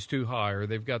quotas too high, or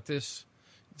they've got this,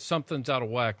 something's out of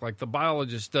whack. Like the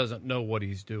biologist doesn't know what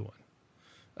he's doing.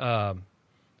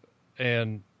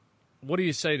 And what do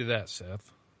you say to that,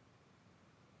 Seth?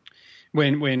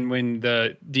 When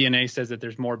the DNA says that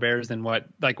there's more bears than what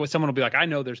someone will be like, I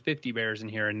know there's 50 bears in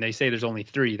here, and they say there's only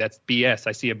 3. That's BS.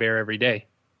 I see a bear every day.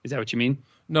 Is that what you mean?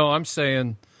 No, I'm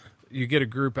saying you get a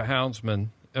group of houndsmen,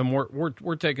 and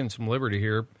we're taking some liberty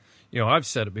here. You know, I've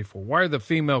said it before. Why are the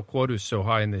female quotas so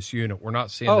high in this unit? We're not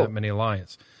seeing that many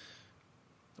lions.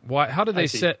 Why? How do they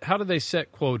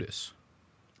set quotas?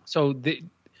 So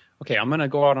okay, I'm going to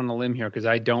go out on a limb here because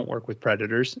I don't work with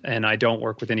predators and I don't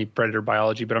work with any predator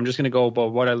biology, but I'm just going to go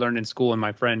about what I learned in school. And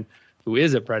my friend, who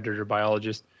is a predator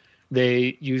biologist,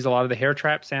 they use a lot of the hair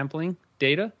trap sampling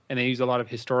data, and they use a lot of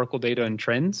historical data and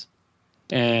trends.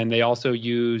 And they also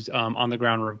use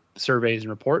on-the-ground surveys and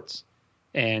reports.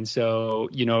 And so,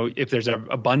 you know, if there's an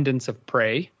abundance of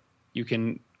prey, you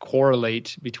can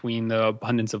correlate between the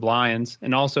abundance of lions.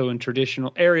 And also in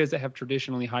traditional areas that have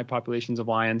traditionally high populations of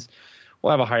lions,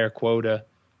 we'll have a higher quota.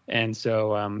 And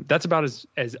so that's about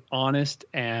as honest.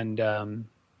 And I'm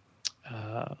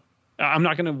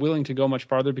not willing to go much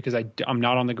farther because I'm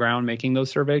not on the ground making those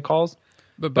survey calls.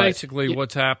 But basically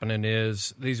what's happening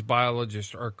is these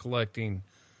biologists are collecting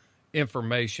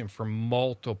information from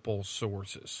multiple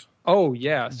sources. Oh,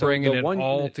 yeah. So bringing it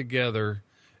all together,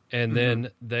 and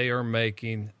then they are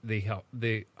making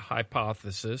the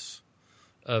hypothesis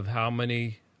of how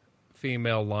many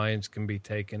female lions can be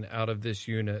taken out of this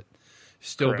unit,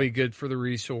 still be good for the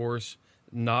resource,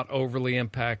 not overly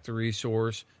impact the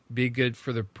resource, be good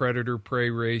for the predator-prey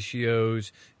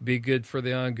ratios, be good for the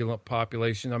ungulate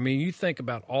population. I mean, you think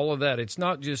about all of that. It's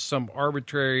not just some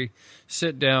arbitrary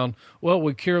sit-down, well,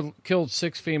 we killed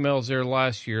 6 females there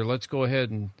last year. Let's go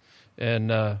ahead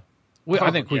I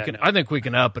think we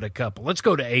can up it a couple. Let's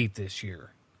go to 8 this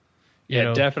year. You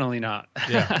know? Definitely not.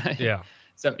 Yeah.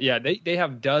 So yeah, they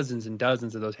have dozens and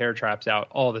dozens of those hair traps out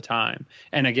all the time.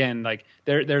 And again, like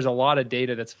there's a lot of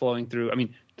data that's flowing through. I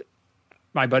mean,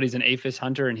 my buddy's an aphis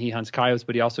hunter and he hunts coyotes,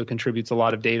 but he also contributes a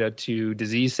lot of data to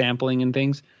disease sampling and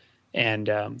things. And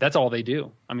that's all they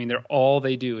do. I mean, all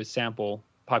they do is sample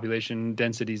population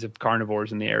densities of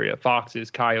carnivores in the area: foxes,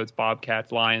 coyotes,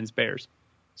 bobcats, lions, bears.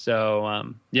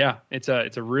 So it's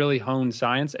a really honed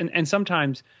science. And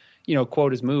sometimes, you know,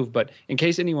 quotas move, but in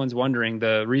case anyone's wondering,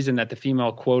 the reason that the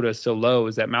female quota is so low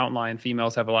is that mountain lion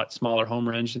females have a lot smaller home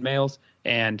range than males,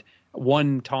 and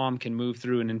one tom can move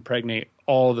through and impregnate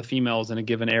all the females in a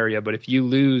given area. But if you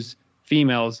lose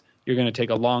females, you're going to take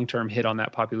a long-term hit on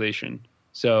that population.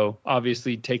 So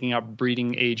obviously taking out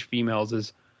breeding age females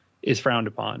is frowned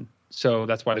upon. So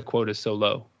that's why the quota is so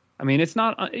low. I mean, it's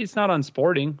not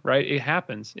unsporting, right? It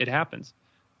happens,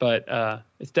 but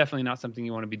it's definitely not something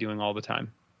you want to be doing all the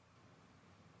time.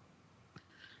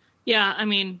 Yeah, I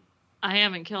mean, I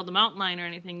haven't killed a mountain lion or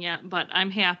anything yet, but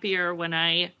I'm happier when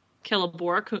I kill a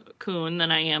boar coon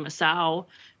than I am a sow,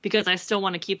 because I still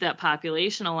want to keep that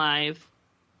population alive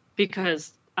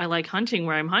because I like hunting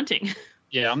where I'm hunting.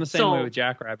 Yeah, I'm the same way with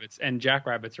jackrabbits, and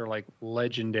jackrabbits are like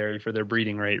legendary for their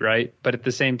breeding rate, right? But at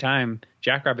the same time,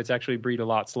 jackrabbits actually breed a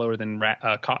lot slower than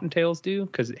cottontails do,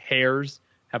 because hares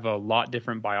have a lot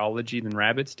different biology than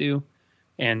rabbits do.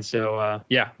 And so,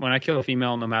 when I kill a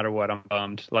female, no matter what, I'm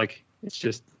bummed. Like, it's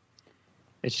just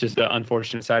the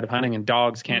unfortunate side of hunting, and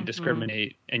dogs can't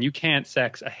discriminate, and you can't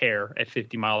sex a hare at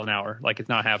 50 miles an hour. Like, it's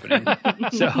not happening.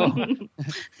 So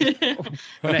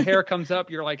when a hare comes up,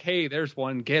 you're like, hey, there's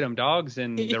one, get him, dogs.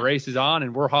 And the race is on,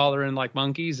 and we're hollering like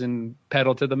monkeys and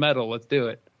pedal to the metal. Let's do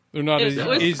it. They're not as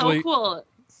easily. So cool.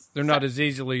 They're not as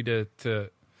easily to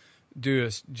do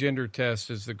a gender test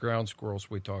as the ground squirrels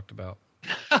we talked about.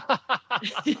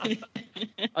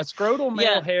 A scrotal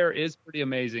male hare is pretty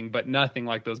amazing, but nothing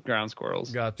like those ground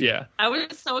squirrels. Gotcha. Yeah. I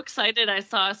was so excited I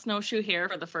saw a snowshoe hare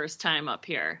for the first time up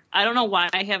here. I don't know why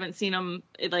I haven't seen them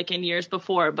like in years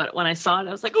before, but when I saw it,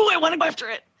 I was like, oh, I want to go after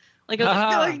it. Like,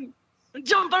 I was like,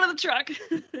 jump out of the truck.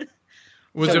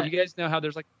 You guys know how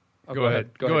there's like... Oh, go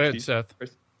ahead. Go ahead, Seth.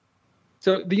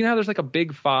 So do you know how there's like a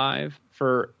big 5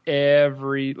 for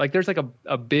every... Like there's like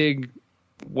a big...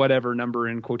 whatever number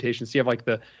in quotations. So you have like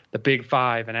the big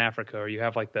 5 in Africa, or you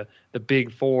have like the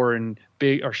big 4 in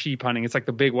big or sheep hunting. It's like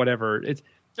the big whatever.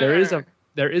 There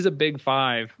is a big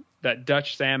 5 that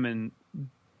Dutch salmon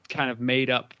kind of made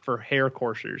up for hare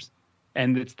coursers,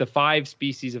 and it's the 5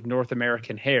 species of North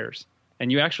American hares.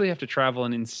 And you actually have to travel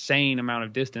an insane amount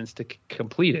of distance to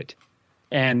complete it.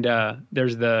 And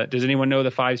does anyone know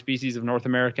the 5 species of North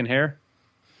American hare?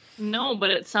 No, but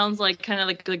it sounds like kind of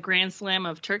like the Grand Slam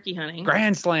of turkey hunting.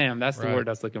 Grand Slam, that's the word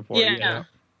I was looking for. Yeah.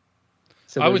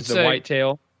 So I would the say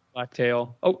whitetail.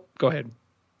 blacktail. Oh, go ahead.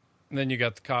 And then you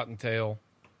got the cottontail.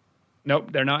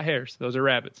 Nope, they're not hares. Those are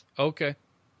rabbits. Okay.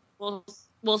 Well,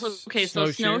 okay.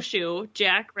 So snowshoe,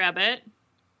 jackrabbit.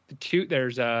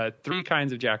 There's 3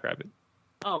 kinds of jackrabbit.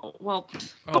 Oh well.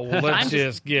 Let's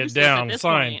just get down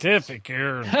scientific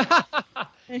here.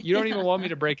 You don't even want me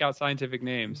to break out scientific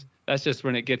names. That's just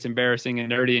when it gets embarrassing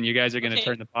and nerdy, and you guys are going to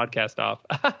turn the podcast off.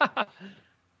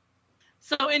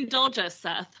 So indulge us,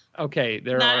 Seth. Okay,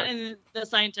 not in the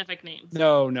scientific names.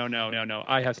 No.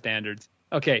 I have standards.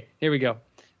 Okay, here we go.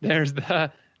 There's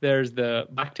the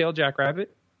black-tailed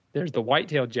jackrabbit. There's the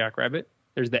white-tailed jackrabbit.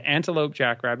 There's the antelope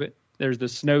jackrabbit. There's the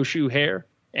snowshoe hare,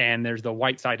 and there's the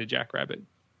white-sided jackrabbit. And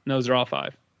those are all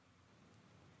 5.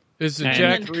 Is the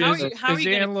how are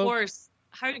you going to course?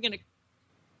 How are you going to?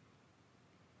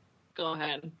 Go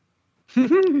ahead.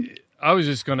 I was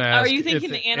just going to ask. Are you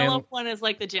thinking the antelope one is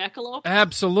like the jackalope?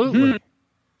 Absolutely.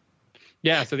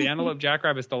 Yeah, so the antelope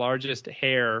jackrabbit is the largest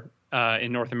hare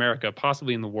in North America,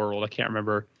 possibly in the world. I can't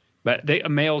remember. But a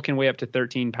male can weigh up to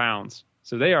 13 pounds.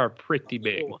 So they are pretty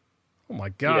big. Oh, my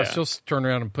gosh. Yeah. You'll turn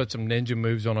around and put some ninja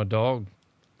moves on a dog.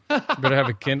 Better have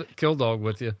a kill dog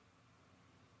with you.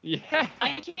 Yeah.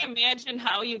 I can't imagine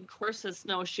how you'd course a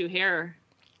snowshoe hare.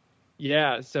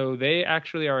 Yeah, so they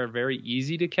actually are very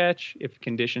easy to catch if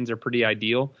conditions are pretty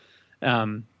ideal.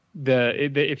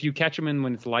 If you catch them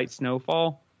when it's light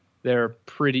snowfall, they're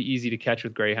pretty easy to catch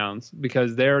with greyhounds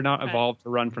because they're not evolved to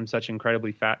run from such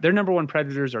incredibly fast. Their number one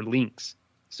predators are lynx,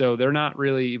 so they're not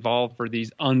really evolved for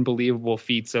these unbelievable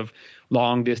feats of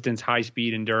long distance, high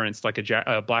speed endurance like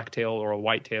a blacktail or a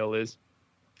whitetail is.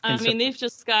 They've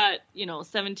just got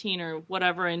 17 or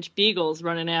whatever inch beagles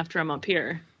running after them up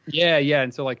here. Yeah,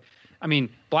 and so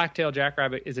black-tailed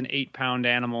jackrabbit is an 8-pound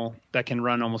animal that can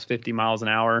run almost 50 miles an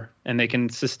hour, and they can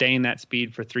sustain that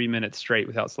speed for 3 minutes straight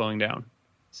without slowing down.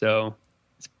 So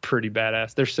it's pretty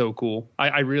badass. They're so cool.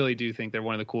 I really do think they're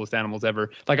one of the coolest animals ever.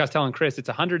 Like I was telling Chris, it's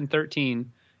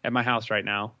 113 at my house right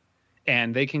now,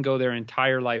 and they can go their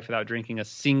entire life without drinking a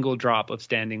single drop of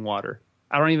standing water.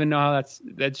 I don't even know how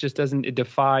it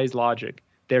defies logic.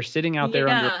 They're sitting out there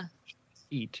under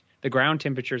heat. The ground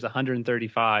temperature is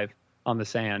 135 on the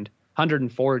sand.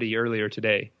 140 earlier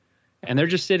today, and they're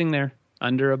just sitting there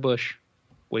under a bush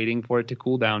waiting for it to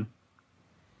cool down.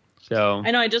 So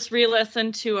I know I just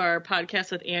re-listened to our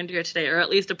podcast with Andrea today, or at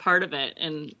least a part of it,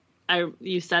 and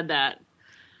you said that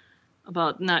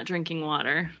about not drinking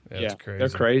water. That's crazy. They're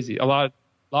crazy. A lot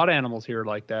of animals here are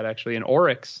like that actually. And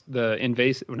oryx, the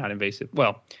not invasive.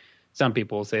 Well, some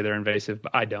people will say they're invasive,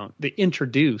 but I don't. The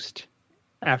introduced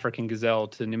African gazelle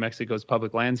to New Mexico's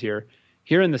public lands here.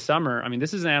 Here in the summer,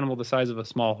 this is an animal the size of a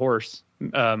small horse.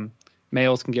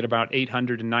 Males can get about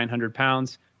 800 and 900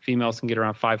 pounds. Females can get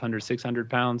around 500, 600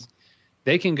 pounds.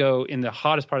 They can go in the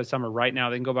hottest part of summer right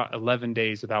now. They can go about 11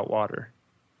 days without water.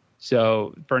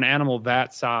 So for an animal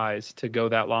that size to go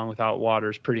that long without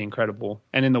water is pretty incredible.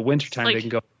 And in the wintertime, they can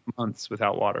go months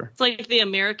without water. It's like the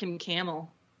American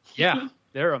camel. Yeah,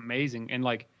 they're amazing. And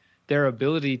their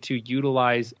ability to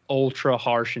utilize ultra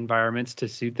harsh environments to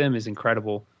suit them is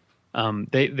incredible.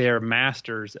 They're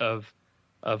masters of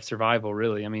survival,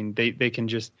 really. They can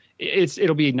just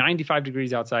it'll be 95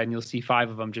 degrees outside and you'll see 5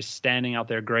 of them just standing out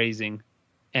there grazing,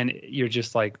 and you're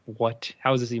just like, what?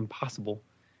 How is this even possible?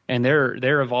 And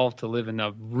they're evolved to live in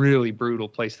a really brutal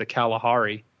place, the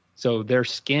Kalahari. So their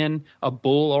skin, a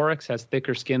bull oryx has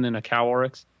thicker skin than a cow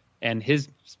oryx, and his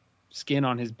skin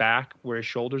on his back where his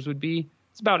shoulders would be,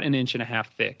 it's about 1.5 inches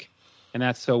thick, and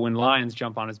that's so when lions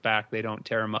jump on his back, they don't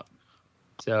tear him up.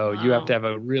 So you have to have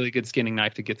a really good skinning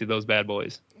knife to get through those bad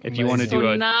boys. If you want to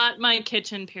do not my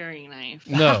kitchen paring knife.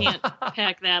 No. You can't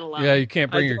pack that a lot. Yeah, you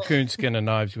can't bring your coonskin and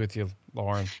knives with you,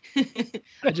 Lauren. It's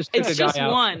just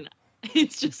one.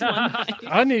 It's just one knife.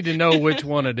 I need to know which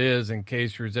one it is in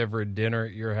case there's ever a dinner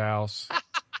at your house.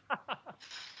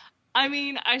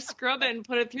 I scrub it and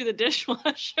put it through the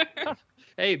dishwasher.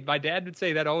 Hey, my dad would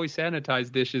say that always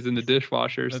sanitize dishes in the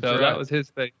dishwasher, so that was his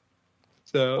thing.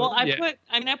 So, well,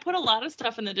 I put a lot of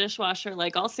stuff in the dishwasher.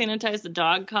 Like I'll sanitize the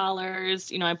dog collars.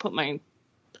 I put my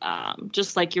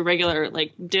just like your regular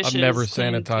dishes. I've never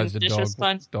sanitized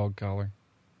a dog collar.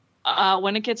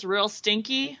 When it gets real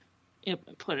stinky,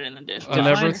 put it in the dishwasher. I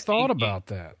never thought about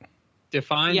that.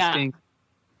 Define stink.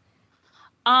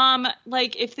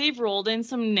 If they've rolled in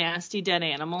some nasty dead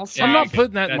animals. I'm not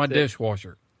putting that in my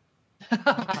dishwasher.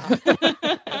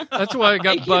 That's why I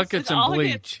got buckets and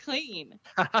bleach. Gets clean.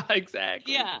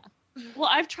 Exactly. Yeah. Well,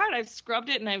 I've tried. I've scrubbed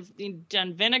it and I've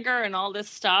done vinegar and all this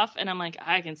stuff, and I'm like,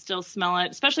 I can still smell it,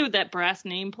 especially with that brass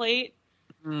nameplate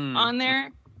on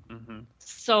there. Mm-hmm.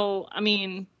 So,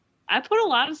 I put a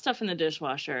lot of stuff in the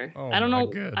dishwasher. Oh, I don't know.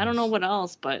 my I don't know goodness. what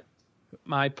else, but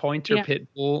My pointer Yeah. pit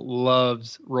bull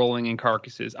loves rolling in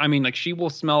carcasses. I mean, like she will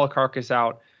smell a carcass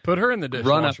out. Put her in the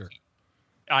Run up. dishwasher.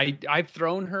 I've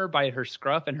thrown her by her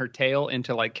scruff and her tail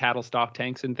into like cattle stock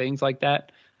tanks and things like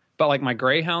that. But like my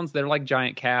greyhounds, they're like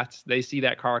giant cats. They see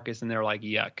that carcass and they're like,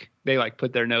 yuck. They like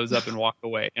put their nose up and walk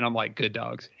away. And I'm like, good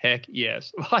dogs. Heck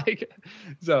yes. Like,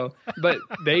 so, but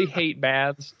they hate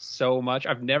baths so much.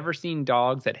 I've never seen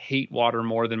dogs that hate water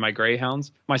more than my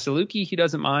greyhounds. My Saluki, he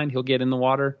doesn't mind. He'll get in the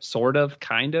water, sort of,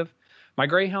 kind of. My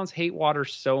greyhounds hate water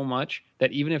so much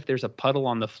that even if there's a puddle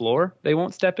on the floor, they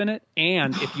won't step in it.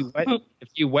 And if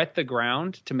you wet the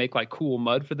ground to make like cool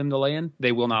mud for them to lay in,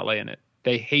 they will not lay in it.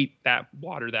 They hate that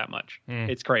water that much.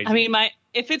 It's crazy. I mean,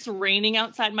 if it's raining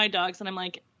outside, my dogs and I'm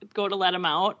like, go to let them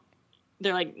out,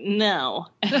 they're like, no.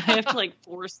 And I have to like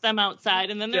force them outside,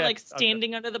 and then they're Yeah, like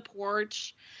standing under the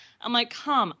porch. I'm like,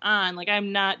 come on, like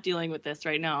I'm not dealing with this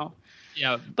right now.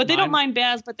 yeah, But they don't mind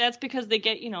baths, but that's because they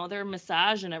get, their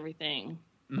massage and everything.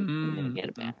 They get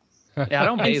a bath. Yeah, I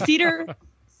don't And bathe.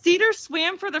 Cedar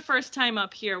swam for the first time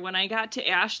up here. When I got to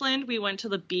Ashland, we went to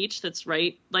the beach that's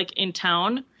right like in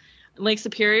town, Lake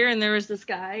Superior, and there was this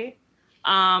guy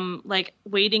like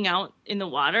wading out in the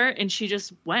water, and she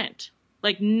just went.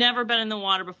 Like never been in the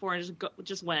water before, and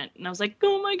just went. And I was like,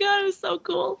 oh my God, it was so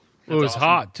cool. It was awesome.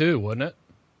 hot too, wasn't it?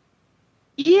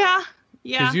 Yeah.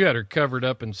 Because you had her covered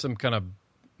up in some kind of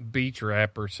beach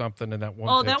wrap or something in that one.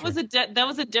 Oh, picture. that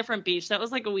was a different beach. That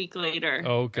was like a week later.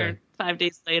 Oh, okay. Or 5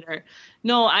 days later.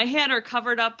 No, I had her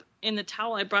covered up in the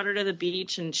towel. I brought her to the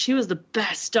beach, and she was the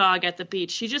best dog at the beach.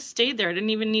 She just stayed there. I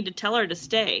didn't even need to tell her to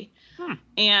stay.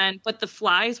 But the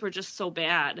flies were just so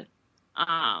bad.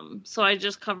 So I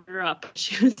just covered her up.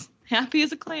 She was happy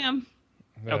as a clam.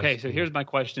 Okay, so here's my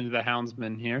question to the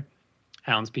houndsmen here,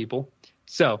 hounds people.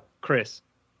 So, Chris,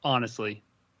 honestly,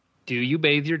 do you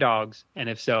bathe your dogs? And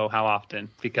if so, how often?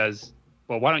 Because,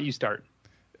 well, why don't you start?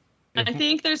 I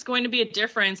think there's going to be a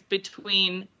difference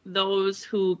between those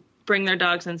who bring their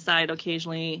dogs inside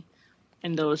occasionally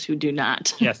and those who do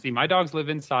not. Yeah, see, my dogs live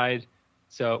inside.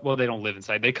 So, well, they don't live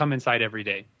inside. They come inside every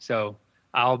day. So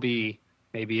I'll be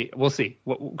we'll see.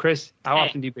 Chris, how Okay.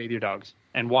 often do you bathe your dogs?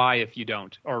 And why if you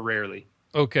don't, or rarely?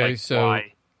 Okay, Like, so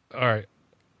why? all right.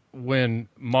 When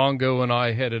Mongo and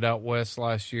I headed out west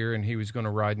last year, and he was going to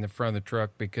ride in the front of the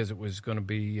truck because it was going to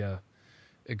be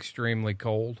extremely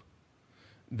cold,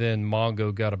 then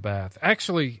Mongo got a bath.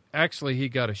 Actually, he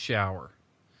got a shower.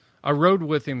 I rode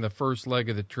with him the first leg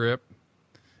of the trip,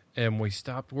 and we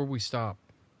stopped. Where we stopped?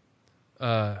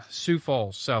 Sioux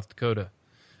Falls, South Dakota.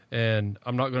 And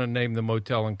I'm not going to name the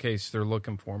motel in case they're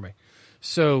looking for me.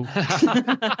 So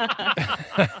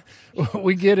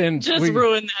we get in. Just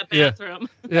ruin that bathroom.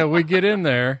 Yeah, we get in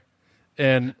there,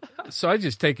 and so I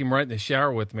just take him right in the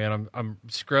shower with me, and I'm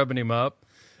scrubbing him up,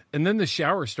 and then the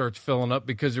shower starts filling up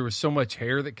because there was so much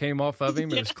hair that came off of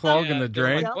him. It was clogging the they're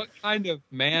drain. like, what kind of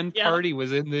man Yeah. party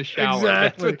was in this shower?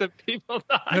 Exactly. That's what the people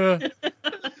thought.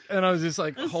 And I was just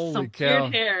like, holy Some cow.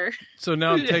 weird hair. So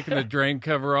now I'm taking the drain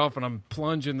cover off, and I'm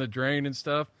plunging the drain and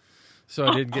stuff, so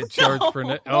I didn't get charged for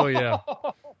it. Oh, yeah.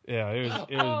 Yeah, it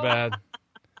was bad.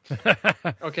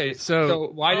 Okay, So- so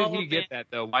why did Oh, he get that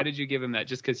though? Why did you give him that?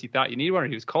 Just because he thought you needed one, or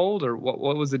he was cold, or what?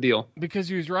 What was the deal? Because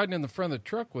he was riding in the front of the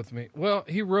truck with me. Well,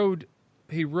 he rode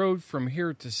from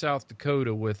here to South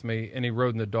Dakota with me, and he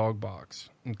rode in the dog box.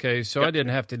 Okay, so I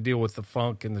didn't have to deal with the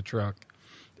funk in the truck.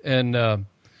 And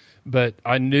but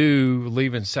I knew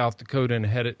leaving South Dakota and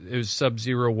it was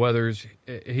sub-zero weathers.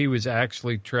 He was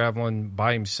actually traveling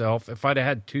by himself. If I'd have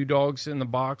had two dogs in the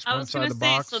box, I one was side going of to the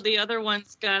say, box. so the other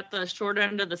one's got the short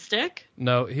end of the stick?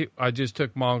 No, I just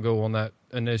took Mongo on that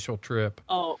initial trip.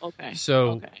 Oh, okay.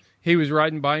 So okay. he was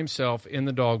riding by himself in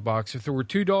the dog box. If there were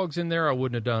two dogs in there, I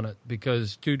wouldn't have done it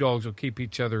because two dogs will keep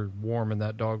each other warm in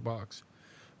that dog box.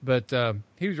 But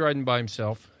he was riding by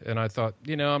himself, and I thought,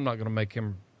 I'm not going to make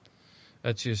him.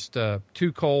 That's just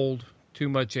too cold, too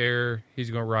much air.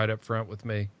 He's going to ride up front with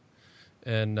me.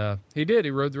 And he did. He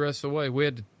rode the rest of the way. We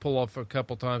had to pull over a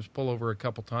couple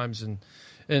times,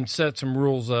 and set some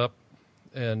rules up,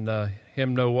 and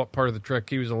him know what part of the truck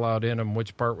he was allowed in and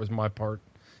which part was my part.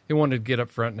 He wanted to get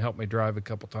up front and help me drive a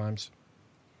couple times.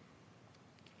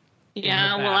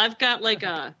 Yeah, the well, back. I've got like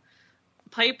a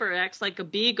Piper acts like a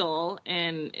beagle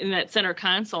and in that center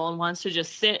console and wants to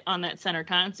just sit on that center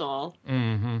console.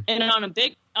 Mm-hmm. And on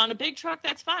a big truck,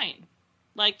 that's fine.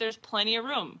 Like there's plenty of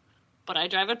room. But I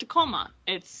drive a Tacoma.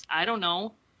 It's, I don't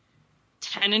know,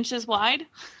 10 inches wide.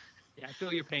 Yeah, I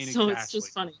feel your pain. So exactly. it's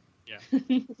just funny.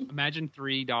 Yeah. Imagine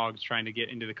 3 dogs trying to get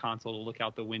into the console to look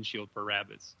out the windshield for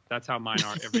rabbits. That's how mine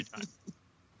are every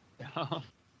time.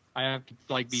 I have to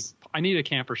I need a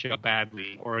camper show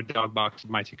badly or a dog box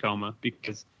with my Tacoma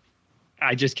because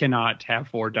I just cannot have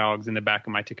 4 dogs in the back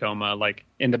of my Tacoma, like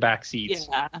in the back seats.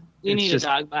 Yeah, you need a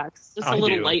dog box. Just a I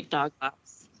little do. light dog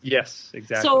box. Yes,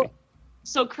 exactly.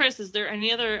 So Chris, is there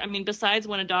any other, I mean, besides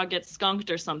when a dog gets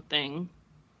skunked or something,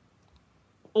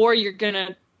 or you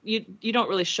don't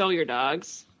really show your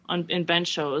dogs in bench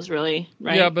shows, really,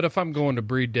 right? Yeah, but if I'm going to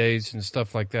breed days and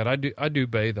stuff like that, I do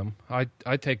bathe them.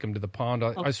 I take them to the pond.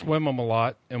 I swim them a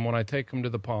lot, and when I take them to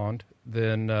the pond,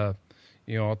 then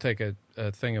I'll take a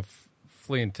thing of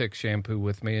flea and tick shampoo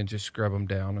with me and just scrub them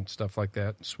down and stuff like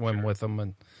that, and swim with them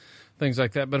and things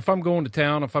like that. But if I'm going to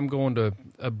town, if I'm going to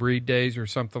a breed days or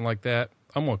something like that,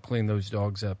 I'm going to clean those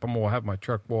dogs up. I'm going to have my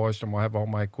truck washed. I'm going to have all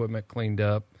my equipment cleaned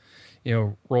up,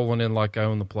 rolling in like I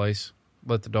own the place.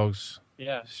 Let the dogs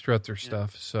strut their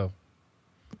stuff. So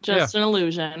just an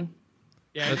illusion.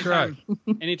 Yeah, that's right.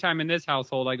 Anytime in this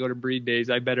household I go to breed days,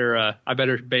 I better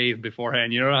bathe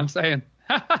beforehand. You know what I'm saying?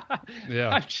 Yeah.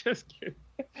 I'm just kidding.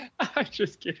 I'm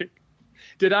just kidding.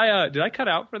 Did I cut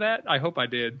out for that? I hope I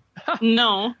did.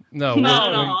 No. No, not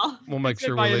at all. We'll make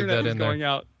sure my we leave internet that in was going there.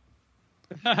 out.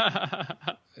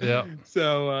 Yeah.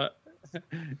 So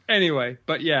anyway,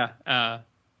 but yeah.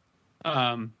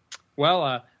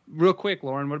 Real quick,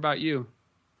 Lauren, what about you?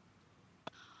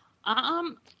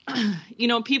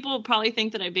 People probably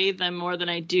think that I bathe them more than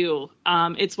I do.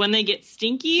 It's when they get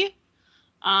stinky.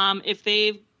 If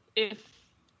they've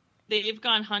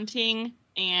gone hunting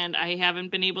and I haven't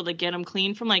been able to get them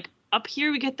clean from, like, up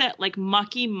here we get that like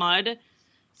mucky mud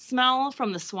smell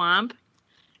from the swamp,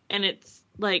 and it's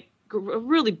like a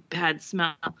really bad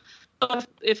smell. So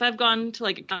if I've gone to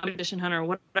like a competition hunt or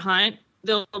what hunt,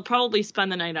 they'll probably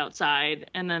spend the night outside,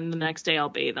 and then the next day I'll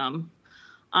bathe them.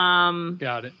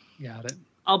 Got it.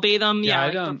 I'll bathe them. Yeah,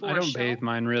 I don't bathe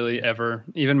mine really ever.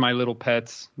 Even my little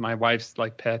pets. My wife's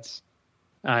like pets.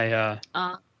 I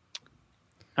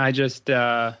just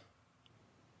unless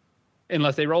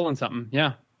they roll in something.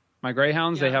 Yeah, my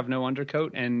greyhounds they have no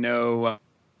undercoat and no.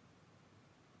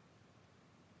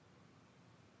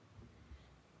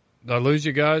 Did I lose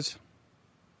you guys?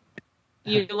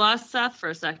 You lost Seth for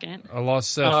a second. I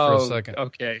lost Seth for a second.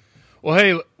 Okay.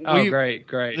 Well, hey,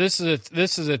 great. This is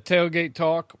a tailgate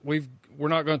talk. We're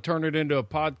not going to turn it into a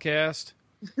podcast.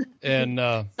 And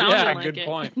good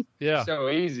point. Yeah, so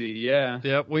easy. Yeah.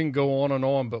 Yeah, we can go on and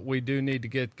on, but we do need to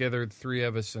get together, the 3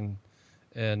 of us, and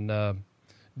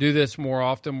do this more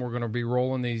often. We're going to be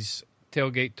rolling these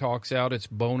tailgate talks out. It's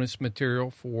bonus material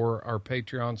for our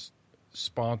Patreon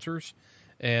sponsors,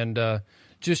 and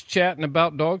just chatting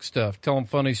about dog stuff, telling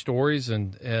funny stories,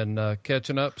 and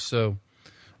catching up. So,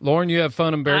 Lauren, you have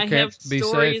fun in bear camp. I have Be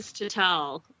stories safe. to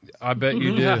tell. I bet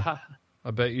you do.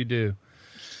 I bet you do.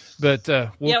 But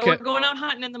we're going out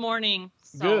hunting in the morning.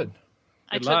 So good.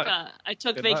 I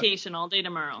took vacation all day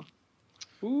tomorrow.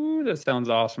 Ooh, that sounds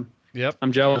awesome. Yep.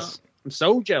 I'm jealous. Yeah. I'm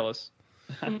so jealous.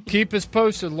 Keep us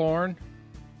posted, Lauren.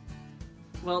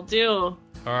 Will do. All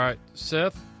right,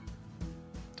 Seth.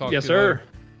 Talk yes, to you sir. Later.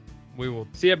 We will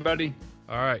see you, buddy.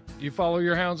 All right. You follow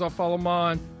your hounds, I'll follow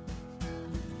mine.